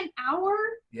like an hour.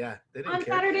 Yeah, they didn't on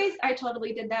care. Saturdays. I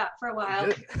totally did that for a while.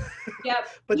 Yep.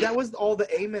 But that was all the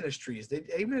A ministries.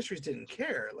 A ministries didn't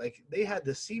care. Like they had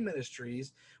the C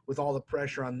ministries with all the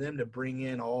pressure on them to bring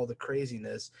in all the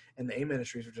craziness, and the A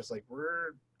ministries were just like,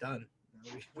 we're done.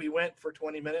 We went for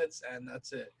 20 minutes and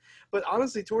that's it. But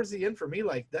honestly, towards the end for me,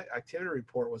 like that activity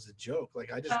report was a joke.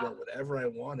 Like I just wrote whatever I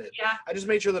wanted. Yeah. I just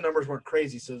made sure the numbers weren't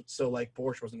crazy. So like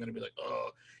Porsche wasn't going to be like,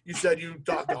 oh, you said you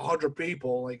talked to 100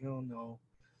 people. Like, oh no.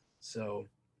 So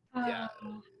yeah.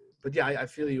 But yeah, I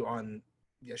feel you on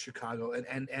Chicago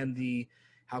and the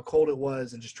how cold it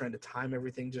was and just trying to time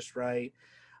everything just right.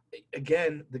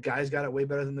 Again, the guys got it way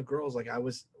better than the girls. Like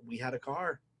we had a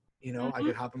car. I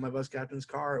could hop in my bus captain's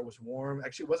car. It was warm.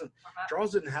 Actually, it wasn't.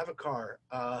 Charles didn't have a car.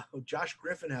 Josh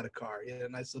Griffin had a car. He had a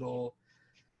nice little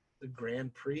the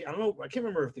Grand Prix. I don't know. I can't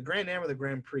remember if the Grand Am or the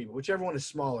Grand Prix, but whichever one is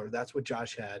smaller, that's what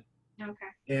Josh had. Okay.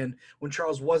 And when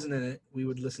Charles wasn't in it, we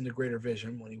would listen to Greater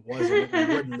Vision. When he wasn't, we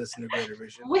wouldn't listen to Greater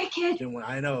Vision. Wicked. And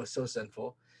I know, so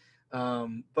sinful.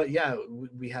 But yeah,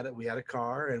 we had a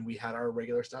car and we had our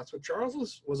regular stops. But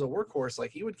Charles was a workhorse.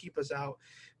 Like he would keep us out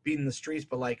beating the streets.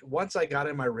 But like once I got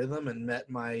in my rhythm and met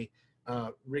my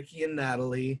Ricky and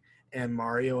Natalie and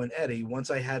Mario and Eddie, once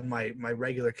I had my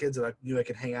regular kids that I knew I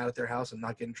could hang out at their house and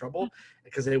not get in trouble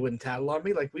because they wouldn't tattle on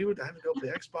me, like we would have to go play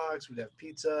Xbox, we'd have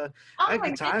pizza. I had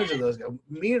good times with those guys.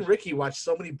 Me and Ricky watched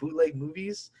so many bootleg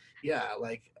movies. Yeah,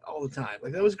 like all the time.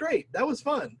 Like that was great. That was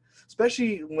fun.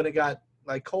 Especially when it got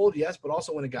like cold, yes, but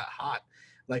also when it got hot.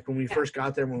 Like when we first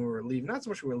got there, when we were leaving, not so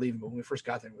much when we were leaving, but when we first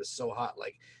got there, it was so hot.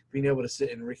 Like being able to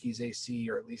sit in Ricky's AC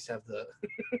or at least have the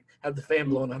have the fan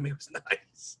blowing on me was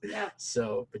nice. Yeah.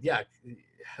 So, but yeah,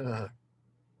 it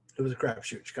was a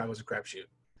crapshoot. Chicago was a crapshoot.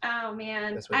 Oh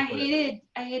man, I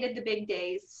hated the big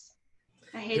days.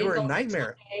 They were a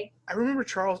nightmare. I remember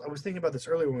Charles. I was thinking about this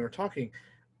earlier when we were talking.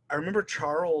 I remember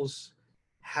Charles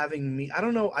having me. I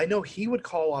don't know. I know he would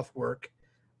call off work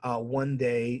one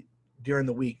day during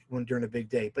the week during a big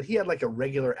day, but he had like a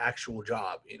regular actual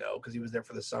job, you know, because he was there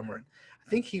for the summer. And I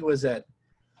think he was at,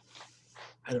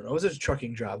 I don't know, it was a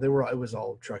trucking job. It was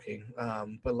all trucking.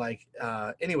 But like,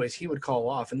 anyways, he would call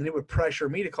off and then he would pressure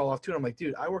me to call off too. And I'm like,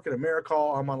 dude, I work at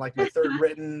AmeriCall. I'm on like my third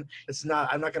written.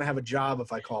 I'm not going to have a job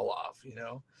if I call off, you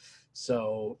know?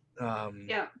 So,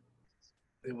 yeah,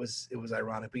 it was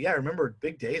ironic, but yeah, I remember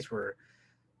big days were,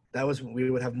 that was when we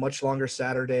would have much longer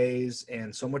Saturdays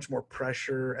and so much more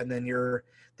pressure. And then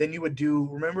you would do,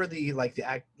 remember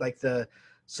the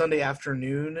Sunday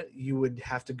afternoon, you would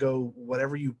have to go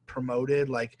whatever you promoted,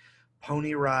 like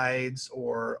pony rides,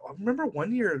 or I remember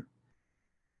one year,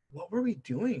 what were we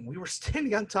doing? We were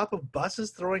standing on top of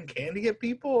buses throwing candy at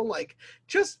people, like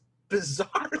just bizarre.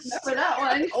 I remember that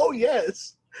one.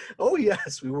 Oh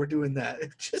yes, we were doing that.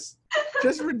 Just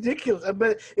ridiculous. I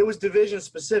bet it was division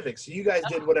specific. So you guys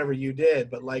did whatever you did,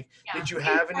 but like, did you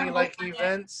have any like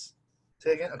events?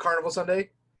 Say again, a Carnival Sunday?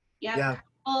 Yeah.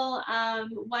 Well,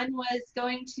 one was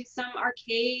going to some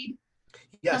arcade.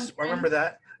 Yes, I remember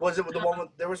that. Was it the one?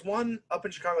 There was one up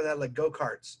in Chicago that had like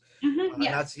go-karts. Mm-hmm,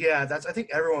 yeah. That's. I think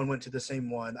everyone went to the same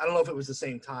one. I don't know if it was the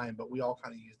same time, but we all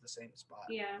kind of used the same spot.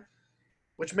 Yeah.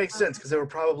 Which makes sense because they were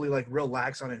probably like real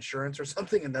lax on insurance or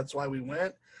something, and that's why we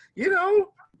went. You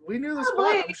know, we knew the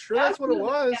spot. I'm sure that's what it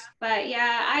was. Yeah. But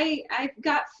yeah, I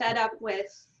got fed up with,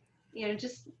 you know,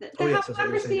 just the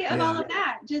hypocrisy of all of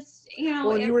that. Just, you know.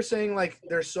 Well, and you were saying like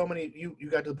there's so many. You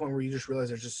got to the point where you just realized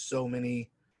there's just so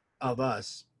many of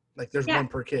us. Like there's one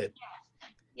per kid.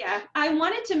 Yeah, I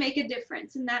wanted to make a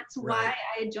difference, and that's why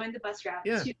I joined the bus route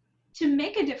to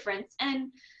make a difference. And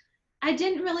I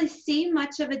didn't really see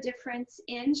much of a difference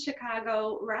in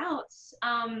Chicago routes.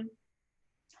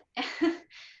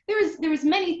 There was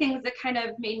many things that kind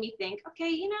of made me think, okay,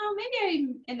 you know, maybe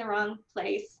I'm in the wrong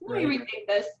place. Let me rethink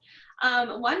this.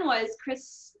 One was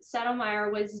Chris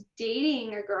Settlemeyer was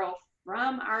dating a girl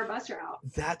from our bus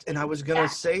route. And I was gonna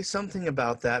say something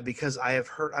about that because I have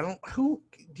heard.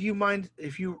 Do you mind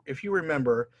if you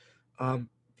remember?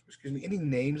 Excuse me. Any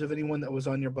names of anyone that was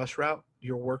on your bus route?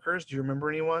 Your workers? Do you remember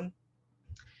anyone?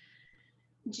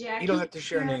 Jackie, you don't have to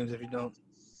share names if you don't.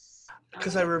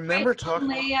 Because I remember talking.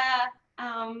 Leia.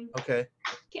 Okay.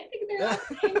 Can't think of their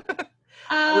last name.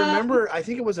 I remember. I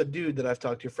think it was a dude that I've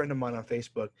talked to, a friend of mine on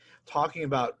Facebook, talking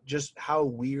about just how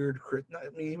weird.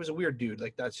 I mean, he was a weird dude.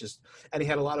 Like that's just, and he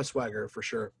had a lot of swagger for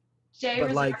sure. Jay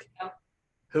Rosario.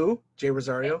 Who? Jay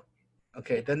Rosario.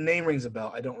 Okay, the name rings a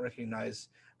bell. I don't recognize.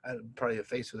 Probably a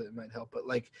face with it might help, but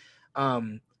like,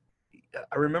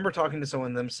 I remember talking to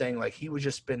someone, them saying like he was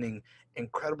just spending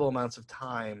incredible amounts of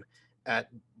time at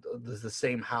the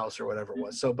same house or whatever it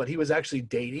was. So, but he was actually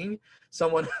dating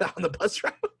someone on the bus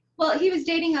route. Well, he was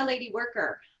dating a lady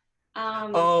worker.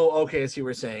 Okay. I see what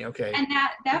you're saying. Okay. And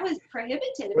that was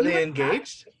prohibited. Were they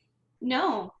engaged?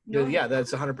 No. Yeah,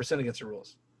 that's 100% against the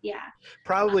rules. Yeah.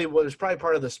 Probably was probably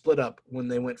part of the split up when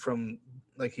they went from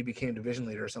like he became division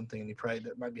leader or something, and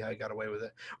that might be how he got away with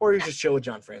it, or he was just chill with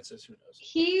John Francis. Who knows?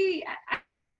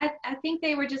 I think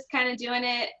they were just kind of doing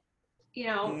it, you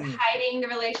know, hiding the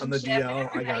relationship. On the DL,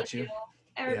 I got you.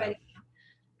 Everybody.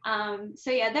 Yeah.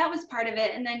 So yeah, that was part of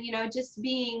it, and then just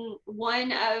being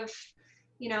one of,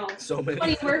 so many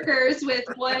 20 workers with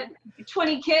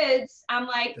 20 kids. I'm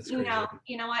like, you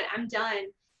know what, I'm done.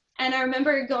 And I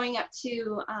remember going up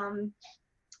to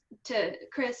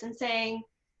Chris and saying,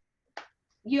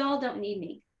 you all don't need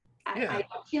me. I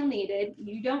don't feel needed.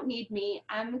 You don't need me.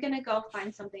 I'm going to go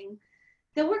find something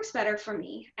that works better for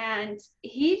me. And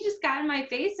he just got in my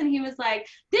face and he was like,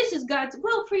 this is God's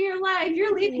will for your life.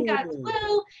 You're leaving God's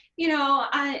will,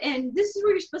 and this is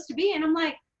where you're supposed to be. And I'm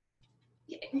like,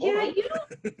 yeah, you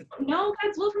don't know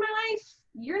God's will for my life.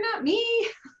 You're not me.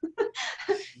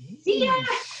 See ya.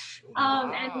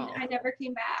 And I never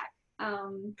came back.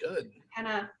 Good. Kind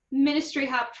of ministry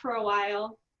hopped for a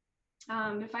while.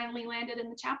 And finally landed in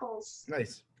the chapels.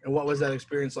 Nice. And what was that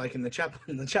experience like in the chapel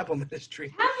ministry?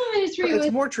 Chapel ministry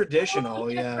was more traditional,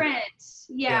 different.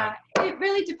 Yeah. It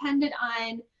really depended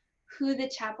on who the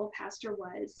chapel pastor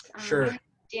was. Sure.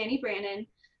 Danny Brannon.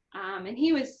 And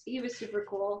he was super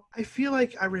cool. I feel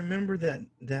like I remember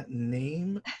that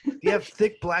name. Do you have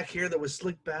thick black hair that was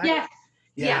slicked back? Yes.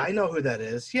 Yeah, I know who that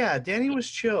is. Yeah, Danny was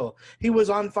chill. He was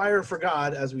on fire for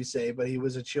God, as we say, but he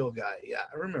was a chill guy. Yeah,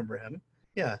 I remember him.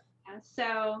 Yeah.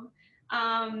 So,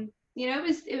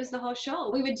 it was the whole show.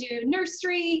 We would do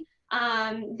nursery.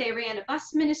 They ran a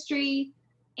bus ministry,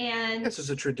 and this is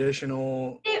a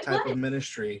traditional type of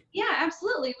ministry. Yeah,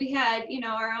 absolutely. We had,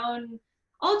 our own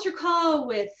altar call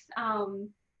with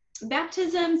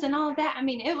baptisms and all of that. I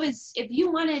mean, it was, if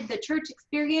you wanted the church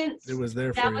experience, it was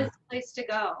there. That was the place to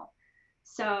go.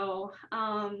 So,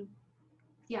 I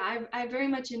very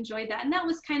much enjoyed that, and that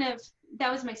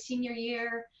was my senior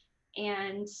year.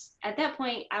 And at that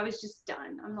point, I was just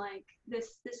done. I'm like,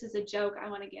 this is a joke. I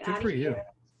want to get out of here.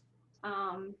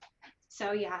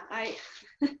 So yeah, I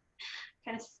kind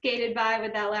of skated by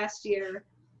with that last year.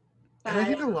 But I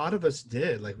think a lot of us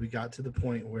did. Like, we got to the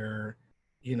point where,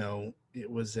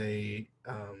 it was a,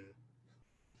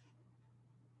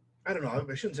 I don't know.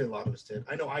 I shouldn't say a lot of us did.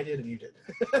 I know I did and you did.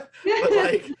 But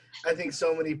like, I think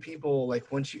so many people, like,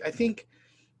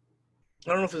 I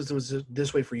don't know if it was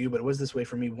this way for you, but it was this way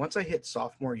for me. Once I hit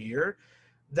sophomore year,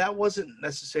 that wasn't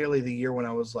necessarily the year when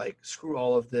I was like, screw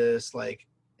all of this. Like,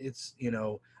 it's,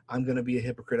 I'm going to be a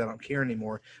hypocrite. I don't care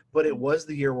anymore. But it was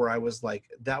the year where I was like,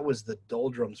 that was the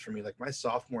doldrums for me. Like, my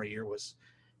sophomore year was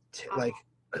like,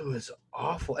 it was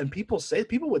awful. And people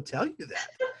would tell you that.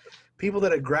 People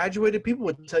that had graduated, people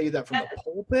would tell you that from the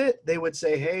pulpit. They would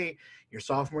say, hey, your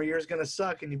sophomore year is going to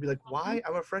suck. And you'd be like, why?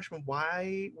 I'm a freshman.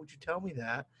 Why would you tell me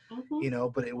that? Mm-hmm.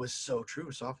 But it was so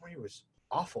true. Sophomore year was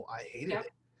awful. I hated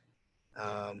it.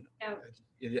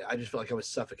 I just felt like I was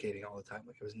suffocating all the time.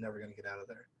 Like I was never going to get out of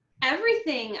there.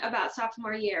 Everything about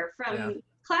sophomore year, from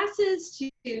classes to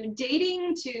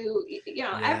dating to,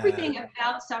 everything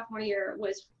about sophomore year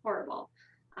was horrible.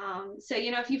 So,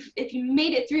 if you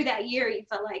made it through that year, you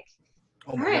felt like,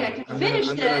 all right, I can finish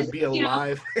this. I'm gonna be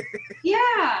alive.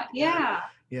 Yeah.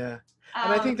 And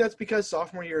I think that's because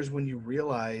sophomore year is when you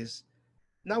realize,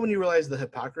 not when you realize the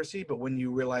hypocrisy, but when you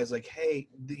realize, like, hey,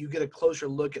 you get a closer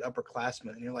look at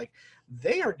upperclassmen, and you're like,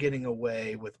 they are getting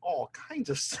away with all kinds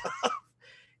of stuff.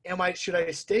 Should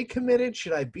I stay committed?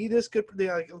 Should I be this good?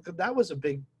 That was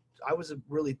I was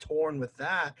really torn with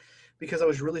that, because I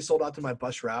was really sold out to my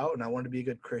bus route and I wanted to be a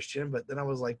good Christian. But then I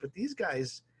was like, but these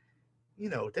guys, they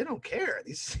don't care.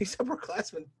 These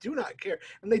upperclassmen do not care.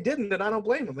 And they didn't, and I don't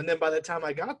blame them. And then by the time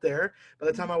I got there, by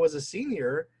the time I was a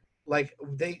senior, like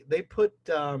they put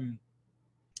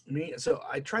me, so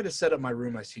I tried to set up my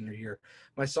room my senior year.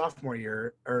 My sophomore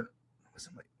year, or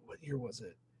what year was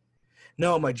it?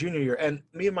 No, my junior year. And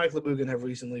me and Mike Labugan have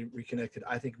recently reconnected.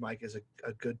 I think Mike is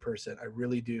a good person. I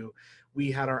really do. We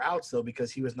had our outs, though,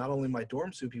 because he was not only my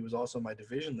dorm soup, he was also my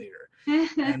division leader.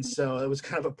 And so it was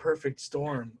kind of a perfect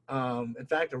storm. In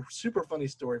fact, a super funny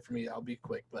story for me, I'll be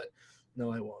quick, but no,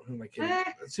 I won't. Who am I kidding?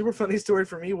 A super funny story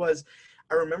for me was,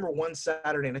 I remember one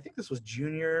Saturday, and I think this was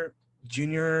junior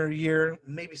year,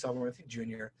 maybe sophomore, I think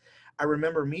junior. I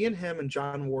remember me and him and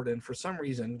John Warden, for some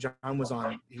reason, John was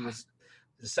he was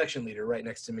the section leader right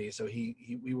next to me, so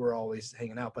we were always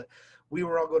hanging out, but we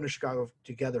were all going to Chicago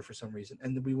together for some reason.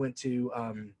 And then we went to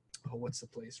what's the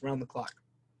place, Round the Clock,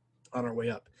 on our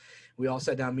way up. We all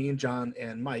sat down, me and John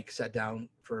and Mike sat down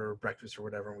for breakfast or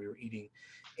whatever, and we were eating,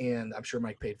 and I'm sure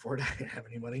Mike paid for it. I didn't have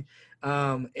any money.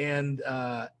 And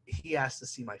he asked to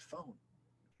see my phone.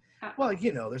 Well,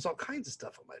 there's all kinds of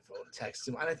stuff on my phone, texts,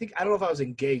 and I don't know if I was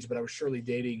engaged, but I was surely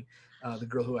dating the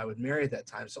girl who I would marry at that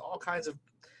time. So all kinds of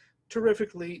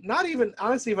terrifically, not even,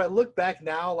 honestly, if I look back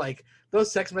now, like,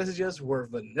 those text messages were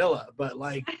vanilla, but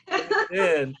like,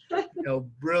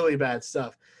 really bad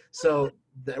stuff. So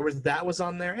that was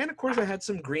on there. And of course I had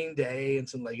some Green Day and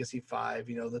some Legacy 5,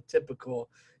 the typical,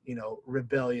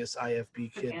 rebellious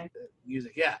IFB kid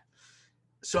music. Yeah.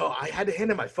 So I had to hand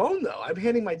him my phone, though. I'm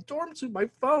handing my dorm to my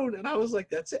phone, and I was like,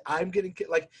 that's it. I'm getting,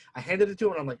 like, I handed it to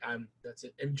him, and I'm like, that's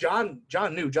it. And John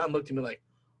knew. John looked at me like,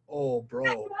 oh,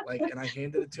 bro. Like, and I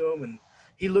handed it to him, and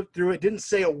he looked through it, didn't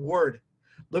say a word,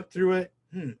 looked through it,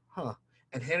 and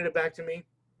handed it back to me.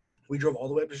 We drove all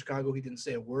the way up to Chicago. He didn't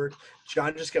say a word.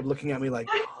 John just kept looking at me like,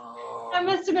 oh. That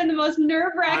must have been the most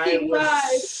nerve-wracking ride.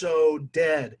 I was so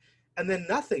dead. And then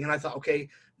nothing. And I thought, okay,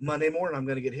 Monday morning I'm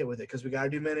going to get hit with it because we got to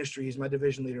do ministry. He's my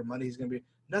division leader. Monday's going to be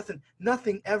nothing.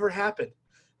 Nothing ever happened.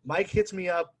 Mike hits me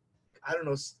up, I don't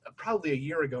know, probably a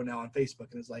year ago now on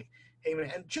Facebook, and is like, hey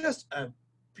man, and just a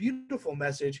beautiful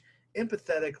message,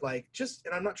 empathetic, like just,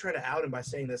 and I'm not trying to out him by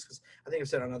saying this because I think I've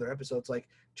said on other episodes, like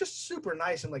just super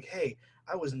nice. I'm like, hey,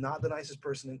 I was not the nicest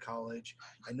person in college.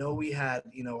 I know we had,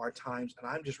 you know, our times, and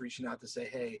I'm just reaching out to say,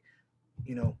 hey,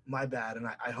 you know, my bad. And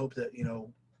I hope that, you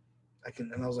know, I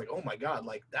can, and I was like, oh my God,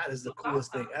 like that is the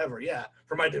coolest thing ever. Yeah.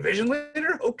 For my division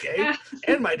leader. Okay. Yeah.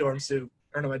 And my dorm suit,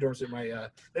 or no, my dorm suit,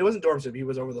 it wasn't dorm suit. He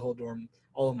was over the whole dorm,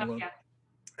 all of them alone. Yeah.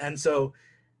 And so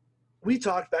we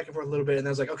talked back and forth a little bit, and I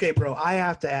was like, okay, bro, I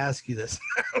have to ask you this.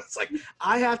 I was like,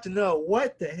 I have to know,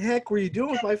 what the heck were you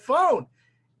doing with my phone?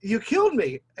 You killed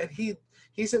me. And he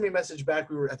sent me a message back.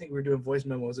 I think we were doing voice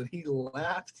memos, and he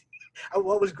laughed.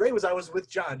 What was great was I was with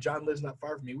John. John lives not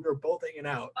far from me. We were both hanging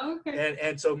out. Okay.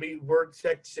 And so we're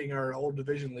texting our old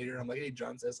division leader. I'm like, hey,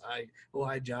 John says hi. Oh,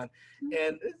 hi, John.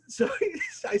 And so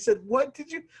I said, why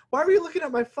were you looking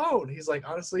at my phone? He's like,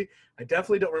 honestly, I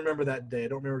definitely don't remember that day. I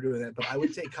don't remember doing that. But I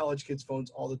would take college kids' phones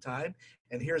all the time.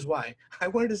 And here's why. I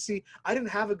wanted to see, I didn't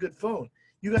have a good phone.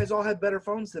 You guys all had better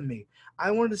phones than me. I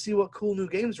wanted to see what cool new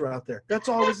games were out there. That's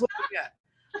all I was looking at.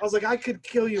 I was like, I could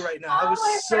kill you right now. I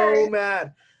was so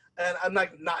mad. And I'm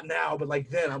like, not now, but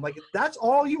like then, I'm like, that's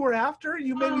all you were after?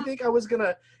 You made me think I was going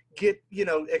to get, you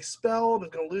know, expelled. I was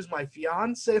going to lose my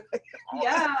fiance. Like,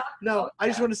 yeah. No, I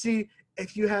just want to see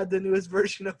if you had the newest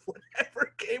version of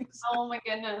whatever game. Oh my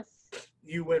goodness.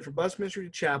 You went from bus ministry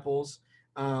to chapels.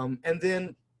 And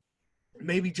then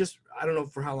maybe just, I don't know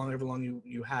for how long, ever long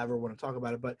you have or want to talk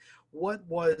about it, but what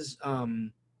was,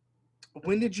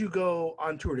 when did you go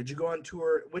on tour? Did you go on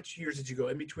tour? Which years did you go?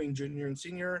 In between junior and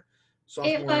senior?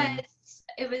 Sophomore?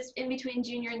 It was in between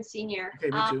junior and senior. Okay,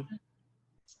 me too.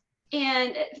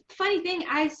 And funny thing,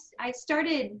 I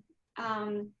started,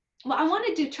 well, I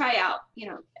wanted to try out, you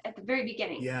know, at the very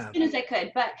beginning, as soon as I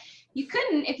could, but you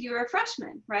couldn't if you were a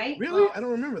freshman, right? Really? I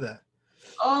don't remember that.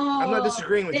 Oh, I'm not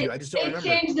disagreeing with you. I just don't remember.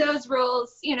 They changed those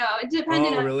rules, you know,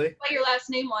 depending on really? what your last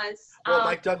name was. Well,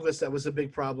 Mike Douglas, that was a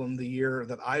big problem the year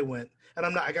that I went. And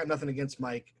I got nothing against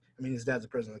Mike. I mean, his dad's the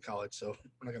president of the college, so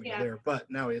I'm not going to go there. But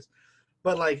now he is.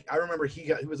 But like, I remember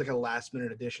he was like a last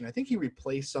minute addition. I think he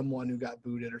replaced someone who got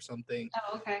booted or something.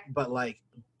 Oh, okay. But like,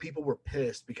 people were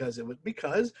pissed because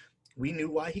we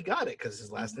knew why he got it, because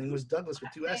his last name was Douglas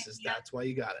with 2 S's. Yeah. That's why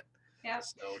you got it. Yeah.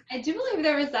 So, I do believe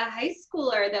there was a high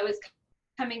schooler that was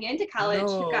coming into college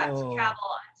who got to travel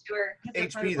on tour.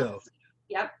 HB though.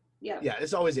 Yep. Yeah,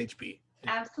 it's always HB.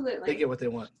 Absolutely. They get what they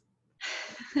want.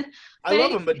 I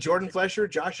love him, but Jordan Flesher,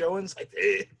 Josh Owens, like,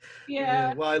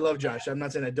 yeah. Well, I love Josh. I'm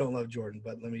not saying I don't love Jordan,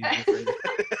 but let me rephrase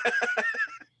it.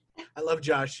 I love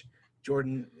Josh.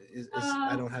 Jordan is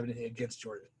I don't have anything against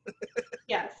Jordan.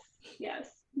 Yes.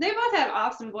 They both have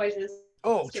awesome voices.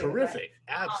 Oh, terrific.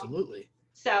 Absolutely.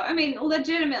 So, I mean,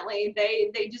 legitimately,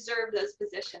 they deserve those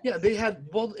positions. Yeah,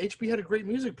 HB had a great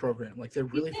music program. Like, they're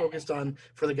really focused on,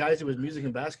 for the guys, it was music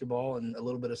and basketball and a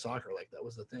little bit of soccer. Like, that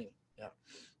was the thing. Yeah.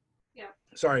 Yeah.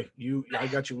 Sorry, I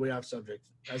got you way off subject,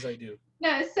 as I do.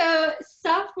 No, so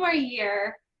sophomore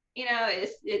year, you know,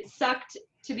 it sucked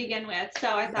to begin with.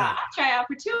 So I thought, I'll try out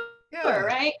for tour,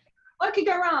 right? What could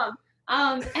go wrong?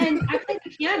 And I played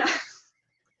the piano.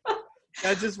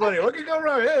 That's just funny. What could go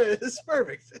wrong? Yeah, it's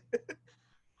perfect.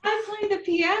 I played the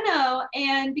piano,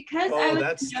 and because I was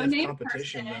that's a no-name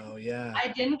competition person, though. Yeah. I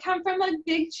didn't come from a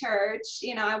big church.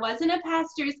 You know, I wasn't a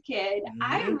pastor's kid. Mm-hmm.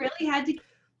 I really had to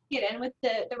get in with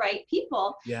the right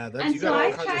people. Yeah, you got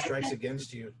all kinds of strikes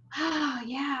against you. Oh,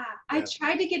 yeah. I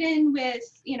tried to get in with,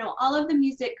 you know, all of the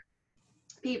music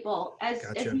people as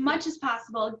much as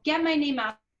possible, get my name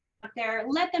out there,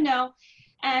 let them know.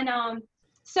 And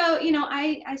so, you know,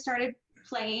 I started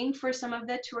playing for some of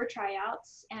the tour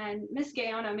tryouts, and Miss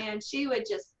Gayona, man, she would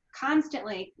just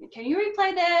constantly, can you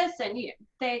replay this? And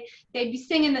they'd be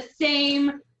singing the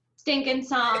same stinking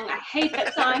song. I hate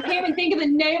that song. I can't even think of the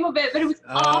name of it, but it was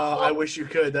awful. I wish you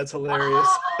could. That's hilarious.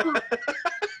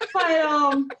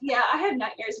 But yeah, I had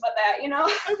nightmares about that, you know.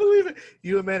 I believe it.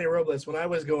 You and Manny Robles, when I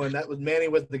was going, Manny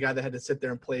was the guy that had to sit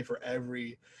there and play for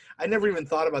I never even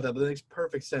thought about that, but it makes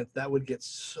perfect sense. That would get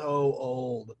so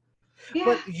old. Yeah,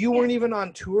 but you weren't even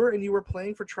on tour and you were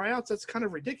playing for tryouts? That's kind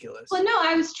of ridiculous. Well, no,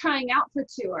 I was trying out for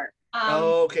tour.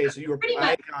 Okay, so you were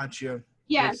I got you.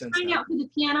 Yeah, trying out for the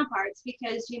piano parts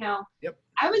because, you know,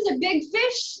 I was a big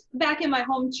fish back in my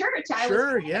home church. I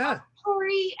was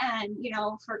Tory and, you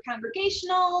know, for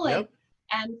congregational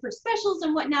and for specials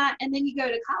and whatnot. And then you go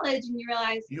to college and you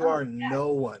realize you are no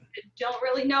one. I don't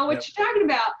really know what you're talking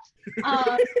about.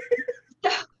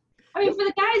 I mean, for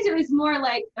the guys, it was more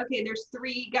like, okay, there's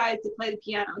 3 guys that play the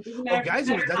piano. It doesn't matter. Guys,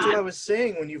 that's what I was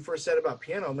saying when you first said about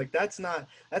piano. I'm like, that's not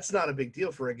a big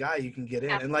deal for a guy. You can get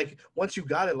in, and like once you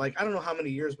got it, like I don't know how many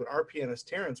years, but our pianist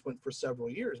Terrence went for several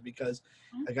years because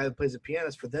a guy that plays the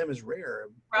pianist for them is rare.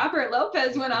 Robert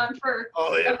Lopez went on for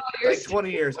like 20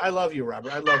 years. I love you,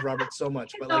 Robert. I love Robert so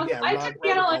much, but like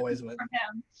Robert always went. From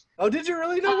him. Oh, did you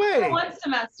really? No way. One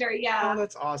semester, yeah. Oh,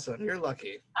 that's awesome. You're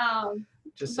lucky.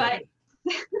 Just saying.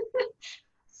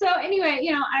 So anyway,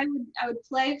 you know, I would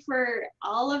play for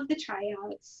all of the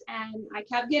tryouts, and I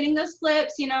kept getting those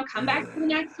flips, you know, come back to the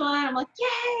next one. I'm like,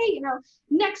 yay, you know,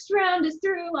 next round is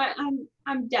through.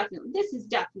 I'm definitely, this is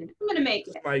definite. I'm gonna make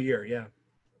it. My year, yeah.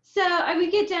 So I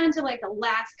would get down to like the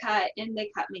last cut, and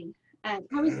they cut me, and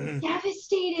I was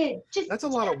devastated. That's a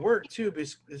lot of work too,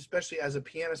 especially as a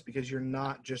pianist, because you're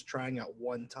not just trying out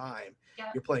one time.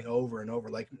 Yeah. You're playing over and over.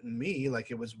 Like me,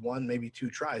 like it was 1, maybe 2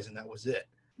 tries, and that was it.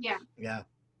 Yeah. Yeah.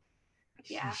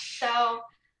 Yeah. So,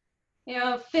 you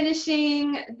know,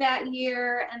 finishing that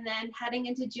year and then heading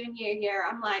into junior year,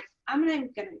 I'm like, I'm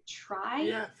not gonna try.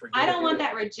 Yeah, I don't want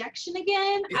that rejection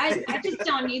again. I just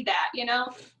don't need that, you know.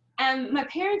 And my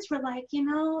parents were like, you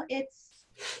know, it's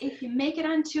if you make it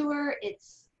on tour,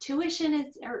 it's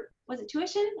tuition or was it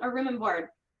tuition or room and board?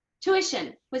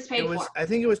 Tuition was paid for. I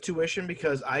think it was tuition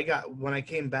because when I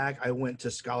came back, I went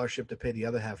to scholarship to pay the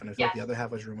other half, and I thought the other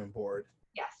half was room and board.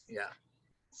 Yes. Yeah.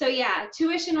 So yeah,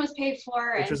 tuition was paid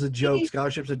for. Which was a joke.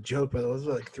 Scholarship's a joke, but it was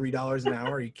like $3 an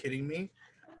hour. Are you kidding me?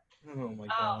 Oh my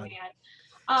God. Oh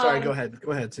man. Sorry, go ahead.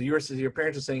 Go ahead. So your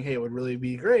parents are saying, hey, it would really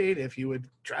be great if you would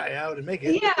try out and make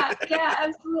it. Yeah,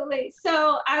 absolutely.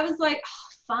 So I was like,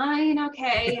 oh, fine,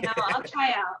 okay, you know, I'll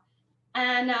try out.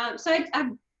 And so I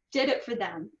did it for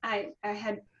them. I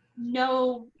had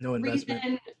no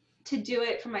reason to do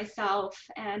it for myself,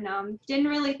 and didn't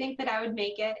really think that I would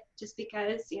make it just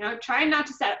because, you know, trying not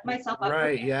to set myself up.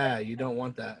 Right, yeah, you don't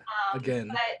want that again.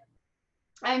 But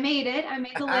I made it. I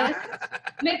made the list,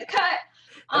 made the cut.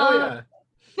 Yeah.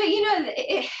 But, you know,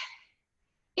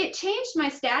 it changed my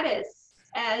status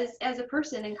as a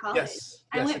person in college. Yes,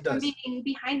 I went from being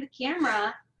behind the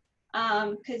camera,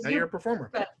 because you're a performer.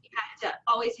 But you have to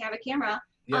always have a camera.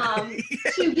 Yeah.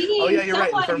 To being you're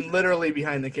right. From literally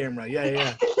behind the camera.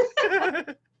 Yeah.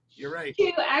 You're right.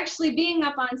 To actually being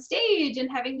up on stage and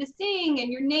having to sing,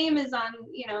 and your name is on,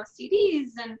 you know, CDs,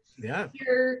 and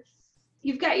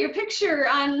you've got your picture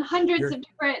on hundreds of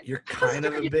different. You're kind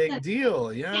of a big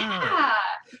deal. Yeah.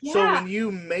 So when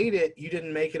you made it, you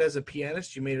didn't make it as a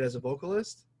pianist. You made it as a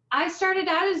vocalist. I started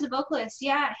out as a vocalist.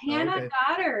 Yeah, Hannah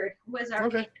Goddard was our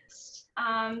pianist.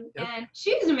 And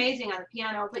she's amazing on the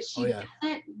piano, but she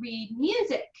doesn't read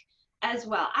music as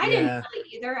well. I didn't really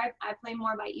either. I play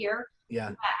more by ear. Yeah.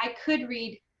 But I could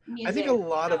read music. I think a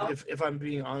lot of, if I'm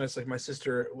being honest, like my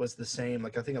sister was the same.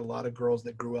 Like I think a lot of girls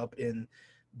that grew up in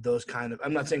those kind of,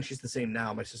 I'm not saying she's the same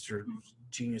now. My sister's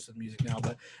genius with music now,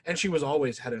 and she was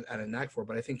always had a knack for it.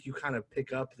 But I think you kind of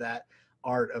pick up that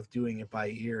art of doing it by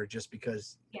ear just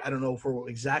because I don't know for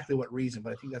exactly what reason,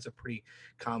 but I think that's a pretty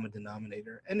common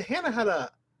denominator. And Hannah had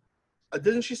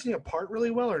doesn't she sing a part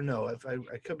really well or no? If I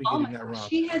could be getting that wrong.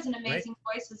 She has an amazing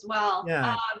voice as well.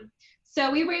 Yeah. So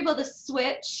we were able to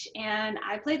switch, and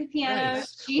I played the piano.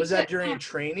 Nice. Was that during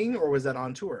training or was that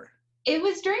on tour? It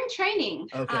was during training.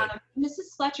 Okay.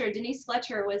 Mrs. Fletcher, Denise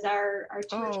Fletcher, was our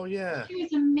tour. Oh yeah. She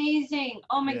was amazing.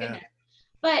 Oh my goodness.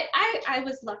 But I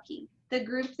was lucky. The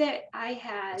group that I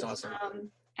had, that's awesome.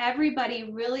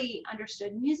 Everybody really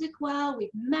understood music well.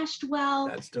 We meshed well.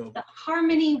 That's dope. The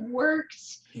harmony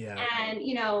worked. Yeah. And,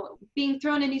 you know, being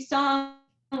thrown a new song,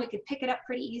 we could pick it up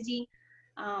pretty easy.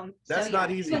 That's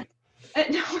not easy. No,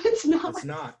 it's not. It's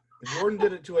not. Jordan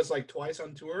did it to us like twice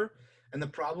on tour. And the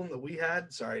problem that we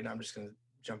had, sorry, now I'm just going to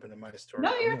jump into my story.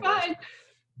 No, you're fine.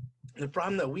 The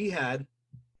problem that we had,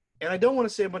 and I don't want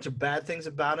to say a bunch of bad things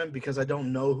about him because I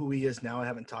don't know who he is now. I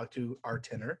haven't talked to our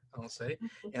tenor, I'll say,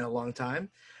 in a long time.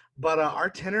 But our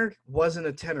tenor wasn't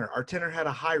a tenor. Our tenor had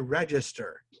a high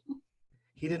register.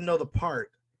 He didn't know the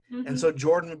part. And so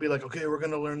Jordan would be like, okay, we're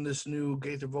going to learn this new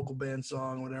Gaither vocal band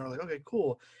song, whatever. Like, okay,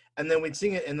 cool. And then we'd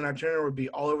sing it, and then our tenor would be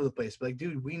all over the place. Be like,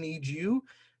 dude, we need you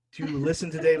to listen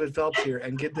to David Phelps here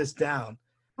and get this down.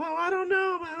 Oh, I don't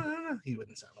know. He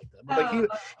wouldn't sound like that. But like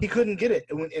he couldn't get it.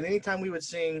 And anytime we would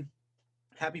sing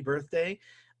Happy Birthday,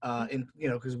 and you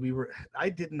know, because I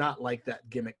did not like that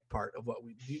gimmick part of what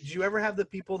did you ever have the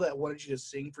people that wanted you to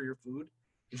sing for your food?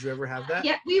 Did you ever have that?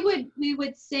 Yeah, we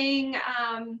would sing.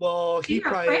 Well, he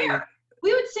probably.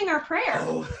 We would sing our prayer.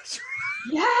 Oh, that's right.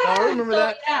 Yeah. I remember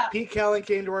that. Yeah. Pete Callan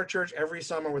came to our church every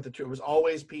summer with the tour. It was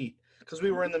always Pete because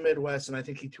we were in the Midwest, and I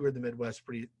think he toured the Midwest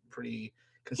pretty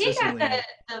consistently. He got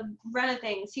the run of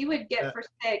things. He would get for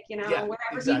sick, wherever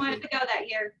he wanted to go that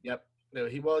year. Yep. No,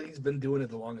 he's been doing it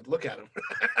the longest. Look at him.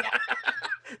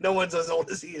 No one's as old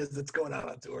as he is that's going out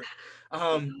on tour.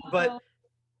 But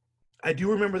I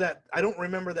do remember that. I don't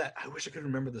remember that. I wish I could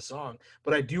remember the song,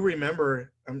 but I do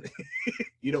remember.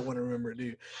 You don't want to remember it, do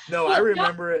you? No, I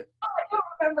remember it. I don't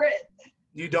remember it.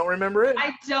 You don't remember it?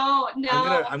 I don't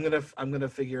know. I'm gonna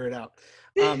figure it out.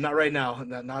 Not right now.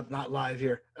 Not live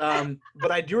here.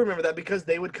 But I do remember that because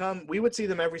they would come. We would see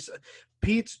them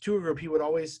Pete's tour group. He would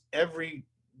always, every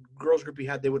girls group he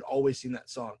had, they would always sing that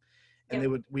song,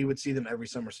 and we would see them every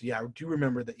summer. So yeah, I do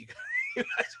remember that you guys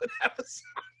would have a song.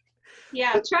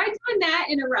 Yeah, try doing that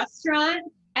in a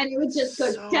restaurant, and it would just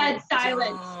go dead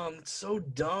silent. It's so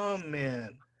dumb,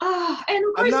 man. Oh, and of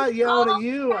course, I'm not yelling at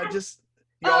you. I just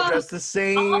y'all dress the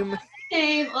same.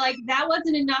 Like that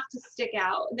wasn't enough to stick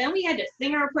out. Then we had to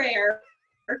sing our prayer.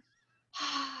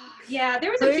 Yeah,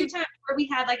 there was a few times where we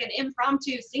had like an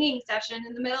impromptu singing session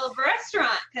in the middle of a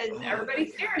restaurant because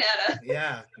everybody's staring at us.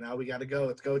 Yeah, now we got to go.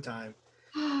 It's go time.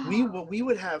 We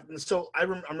would have. So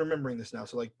I'm remembering this now.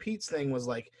 So like Pete's thing was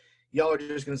like, y'all are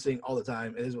just gonna sing all the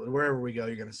time. It is wherever we go,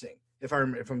 you're gonna sing. If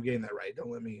I'm getting that right, don't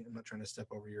let me. I'm not trying to step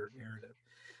over your narrative.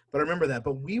 But I remember that.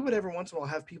 But we would every once in a while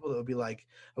have people that would be like,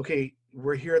 okay,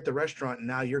 we're here at the restaurant, and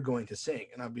now you're going to sing.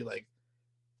 And I'd be like,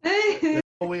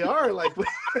 we are. Like,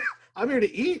 I'm here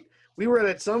to eat. We were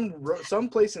at some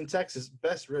place in Texas,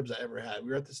 best ribs I ever had. We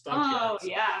were at the Stockyards. Oh,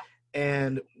 yeah.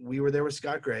 And we were there with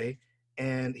Scott Gray,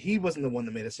 and he wasn't the one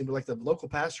that made us sing, but like the local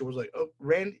pastor was like, oh,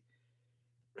 Randy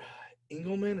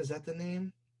Engelman, is that the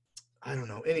name? I don't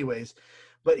know. Anyways,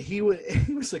 but he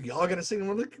was like, y'all gonna sing? And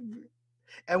we're like,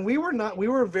 and we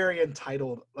were very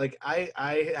entitled. Like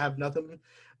I have nothing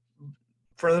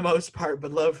for the most part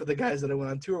but love for the guys that I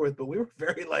went on tour with, but we were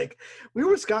very we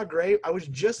were Scott Gray. I was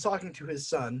just talking to his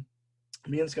son.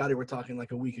 Me and Scotty were talking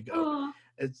like a week ago. Aww.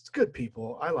 It's good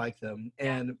people. I like them.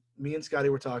 And me and Scotty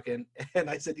were talking, and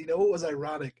I said, you know what was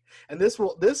ironic? And this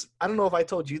I don't know if I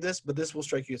told you this, but this will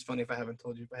strike you as funny if I haven't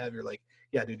told you. If I have, you're like,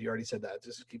 yeah, dude, you already said that.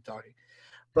 Just keep talking.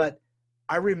 But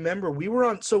I remember we were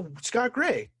on, so Scott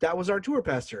Gray, that was our tour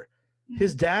pastor.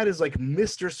 His dad is like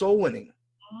Mr. Soul Winning.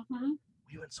 Mm-hmm.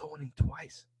 We went soul winning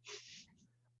twice.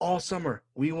 All summer.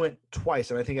 We went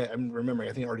twice. And I think I'm remembering,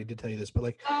 I think I already did tell you this,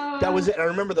 but that was it. And I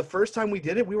remember the first time we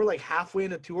did it, we were like halfway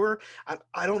into tour.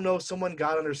 I don't know if someone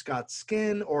got under Scott's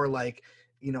skin or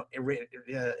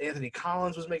Anthony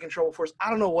Collins was making trouble for us. I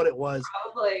don't know what it was.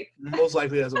 Probably. Most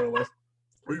likely that's what it was.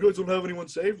 Well, you guys don't have anyone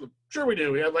saved? Sure we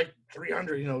do. We had like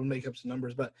 300, make up some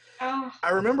numbers. But I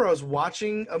remember I was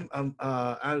watching,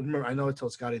 I know I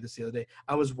told Scotty this the other day.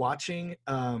 I was watching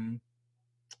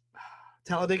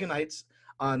Talladega Nights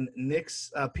on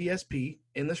Nick's PSP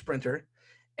in the Sprinter,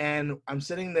 and I'm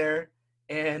sitting there,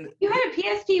 and you had a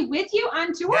PSP with you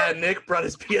on tour? Yeah, Nick brought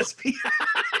his PSP.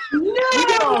 No! We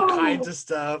did all kinds of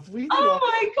stuff. My God!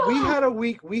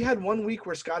 We had 1 week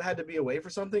where Scott had to be away for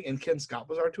something, and Ken Scott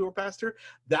was our tour pastor.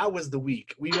 That was the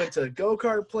week. We went to a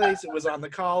go-kart place. It was on the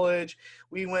college.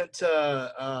 We went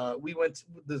to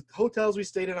the hotels we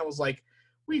stayed in. I was like,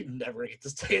 we never get to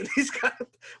stay in these guys.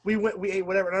 We ate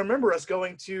whatever. And I remember us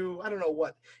going to, I don't know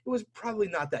what, it was probably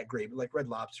not that great, but like Red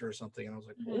Lobster or something. And I was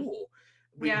like, oh,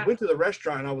 we went to the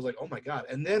restaurant and I was like, oh my God.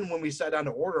 And then when we sat down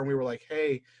to order and we were like,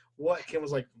 hey, what? Kim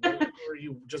was like, whatever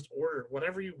you just order,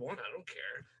 whatever you want. I don't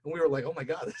care. And we were like, oh my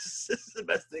God, this is the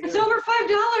best thing. It's over $5.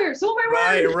 Oh my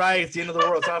word. Right. It's the end of the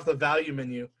world. It's off the value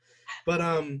menu.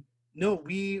 But, no,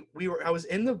 I was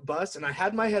in the bus and I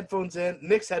had my headphones in,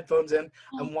 Nick's headphones in.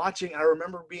 I'm watching. I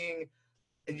remember being,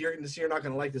 and you're not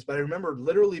going to like this, but I remember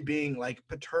literally being like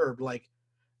perturbed, like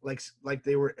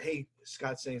they were, hey,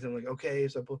 Scott's saying something, like, okay,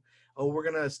 so we're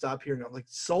going to stop here. And I'm like,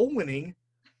 soul winning?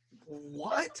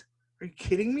 What? Are you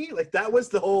kidding me? Like that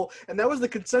was and that was the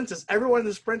consensus. Everyone in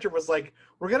the Sprinter was like,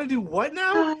 we're going to do what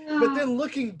now? But then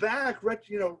looking back,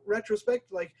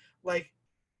 retrospect,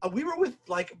 we were with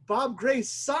like Bob Gray's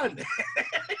son,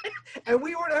 and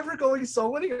we weren't ever going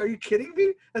soul winning. Are you kidding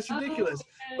me? That's ridiculous.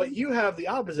 But you have the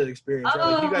opposite experience. Right?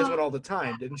 Like you guys went all the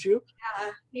time, didn't you?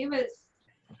 Yeah,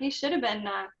 he should have been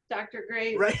Dr.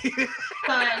 Gray's right.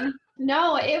 son.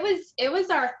 No, it was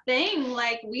our thing.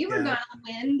 Like we were gonna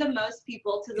win the most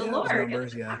people to the Lord.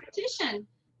 Numbers, competition.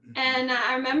 And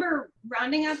I remember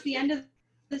rounding up the end of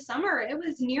the summer, it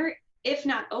was near, if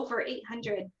not over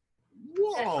 800.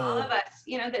 Whoa. All of us,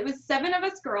 there was 7 of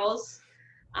us girls,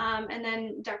 and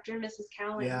then Dr. and Mrs.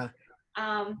 Cowan. Yeah.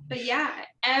 But yeah,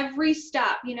 every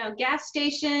stop, gas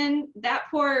station, that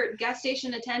poor gas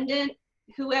station attendant,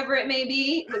 whoever it may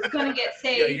be, was going to get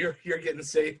saved. Yeah, you're getting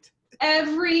saved.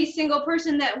 Every single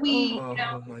person that we,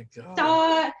 my God.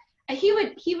 saw,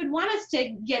 he would want us to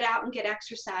get out and get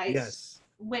exercise. Yes.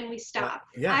 When we stopped.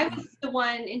 Yeah. I was the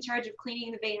one in charge of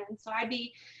cleaning the van, so I'd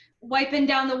be wiping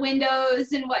down the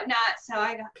windows and whatnot. So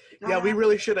I got. Yeah, we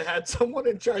really should have had someone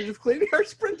in charge of cleaning our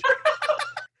Sprinter.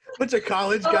 Bunch of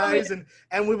college guys,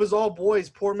 and we was all boys.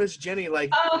 Poor Miss Jenny,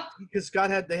 like, because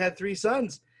they had 3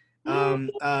 sons,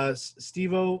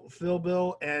 Steve-O, Phil,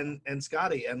 Bill, and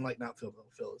Scotty, and like not Phil, Bill,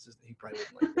 Phil is he probably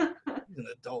wouldn't like that. He's an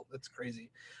adult. That's crazy.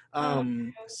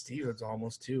 Steve is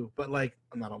almost 2, but like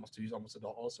I'm not almost 2. He's almost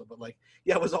adult also, but like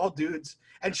yeah, it was all dudes,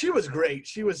 and she was great.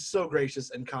 She was so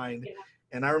gracious and kind. Yeah.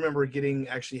 And I remember I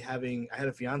had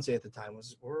a fiance at the time.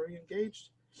 Were we engaged?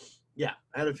 Yeah,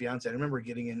 I had a fiance. I remember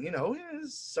getting in,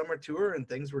 summer tour, and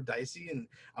things were dicey, and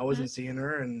I wasn't seeing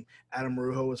her, and Adam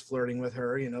Rujo was flirting with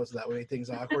her, so that made things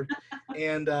awkward.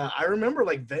 And I remember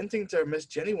like venting to Miss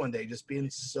Jenny one day, just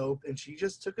being and she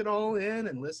just took it all in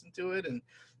and listened to it, and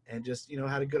just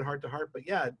had a good heart to heart. But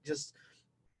yeah, just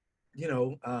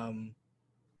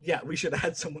yeah, we should have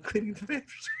had someone cleaning the van.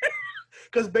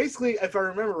 Because basically, if I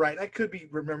remember right, I could be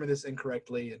remembering this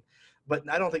incorrectly, but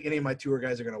I don't think any of my tour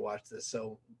guys are going to watch this,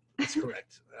 so it's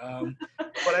correct.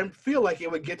 But I feel like it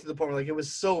would get to the point where like it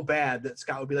was so bad that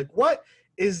Scott would be like, "What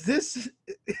is this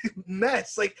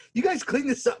mess? Like, you guys clean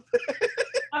this up."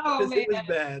 Oh man, it was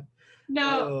bad.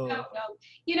 No.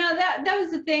 That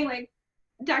was the thing. Like,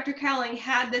 Dr. Cowling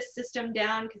had this system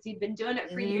down because he'd been doing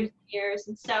it for years and years,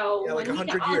 and so like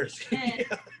 100 years.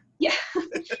 Yeah.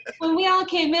 When we all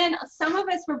came in, some of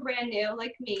us were brand new,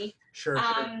 like me. Sure.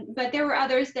 But there were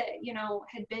others that,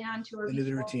 had been on tour. They knew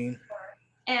the routine.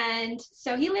 And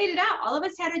so he laid it out. All of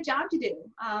us had a job to do.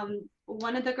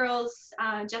 One of the girls,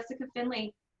 Jessica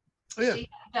Finley, she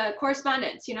had the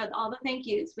correspondence, all the thank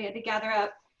yous we had to gather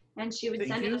up, and she would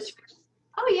send us.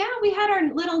 Oh yeah, we had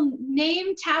our little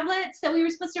name tablets that we were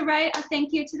supposed to write a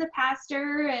thank you to the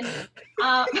pastor, and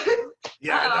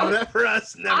yeah, no, that for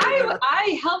us. Never.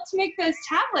 I helped make those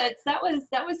tablets. That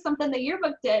was something the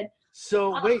yearbook did.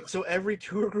 So wait, so every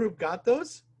tour group got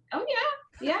those? Oh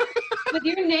yeah, with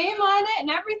your name on it and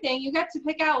everything. You got to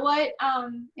pick out what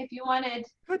if you wanted.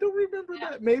 I don't remember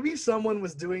that. Maybe someone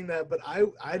was doing that, but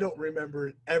I don't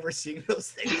remember ever seeing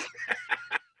those things.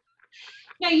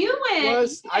 Now you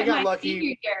went. I got lucky.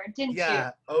 Year, didn't you? Yeah.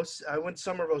 I went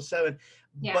summer of 07.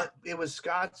 Yeah. But it was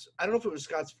Scott's. I don't know if it was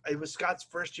Scott's. It was Scott's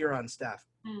first year on staff,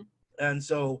 and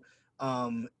so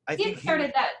I think he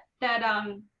started that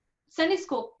Sunday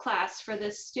school class for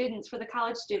the students, for the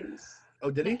college students. Oh,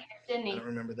 did he? Didn't he? I don't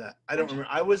remember that. I don't remember.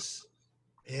 I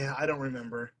don't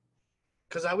remember,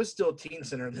 because I was still a teen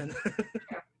center then.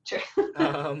 Sure.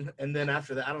 And then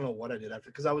after that, I don't know what I did after,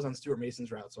 because I was on Stuart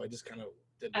Mason's route, so I just kind of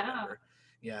didn't remember.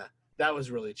 Yeah, that was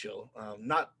really chill.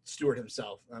 Not Stuart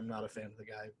himself. I'm not a fan of the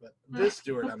guy, but this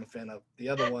Stuart I'm a fan of. The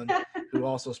other one, who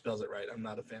also spells it right, I'm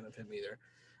not a fan of him either.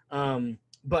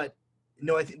 But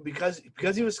no, I think because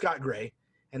he was Scott Gray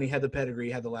and he had the pedigree,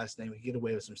 he had the last name, he could get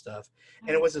away with some stuff,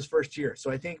 and it was his first year. So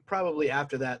I think probably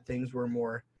after that things were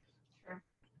more,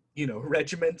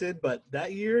 regimented. But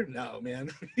that year, no, man,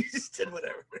 he just did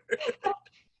whatever.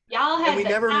 Y'all had. And we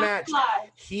never matched.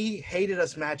 He hated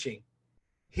us matching.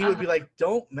 He would be like,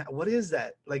 what is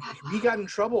that? Like, we got in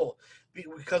trouble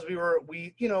because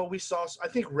we saw, I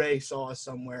think Ray saw us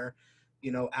somewhere,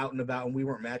 out and about, and we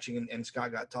weren't matching, and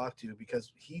Scott got talked to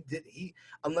because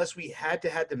unless we had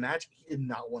to match, he did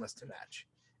not want us to match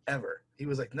ever. He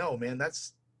was like, no, man,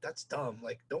 that's dumb.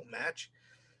 Like, don't match.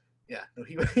 Yeah, no,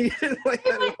 he didn't like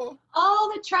that at all. All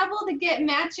the trouble to get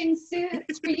matching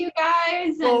suits for you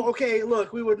guys. And... Oh, okay,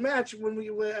 look, we would match when we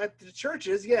were at the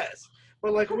churches, yes.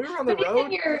 But like when we were on the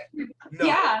road, no.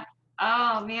 Yeah.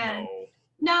 Oh man.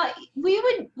 No, we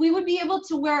would be able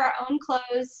to wear our own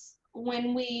clothes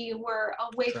when we were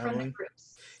away from the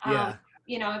groups. Yeah.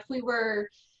 If we were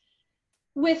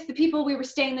with the people we were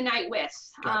staying the night with,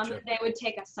 Gotcha. They would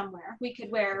take us somewhere. We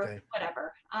could wear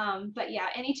whatever. But yeah,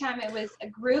 anytime it was a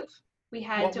group, we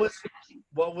had to.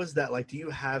 What was that like? Do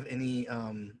you have any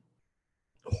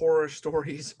horror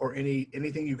stories or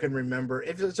anything you can remember?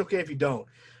 If it's okay if you don't.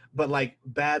 But like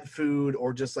bad food,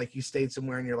 or just like you stayed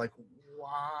somewhere and you're like,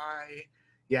 why?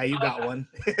 Yeah, you got one.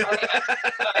 There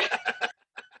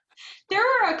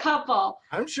were a couple.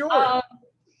 I'm sure.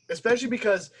 Especially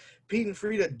because Pete and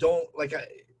Frida don't like.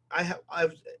 I've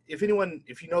if you know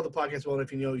the podcast well, and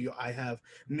if you know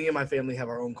me and my family have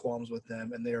our own qualms with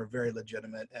them, and they are very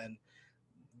legitimate, and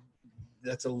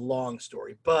that's a long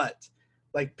story. But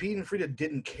like Pete and Frida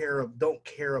don't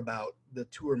care about the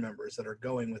tour members that are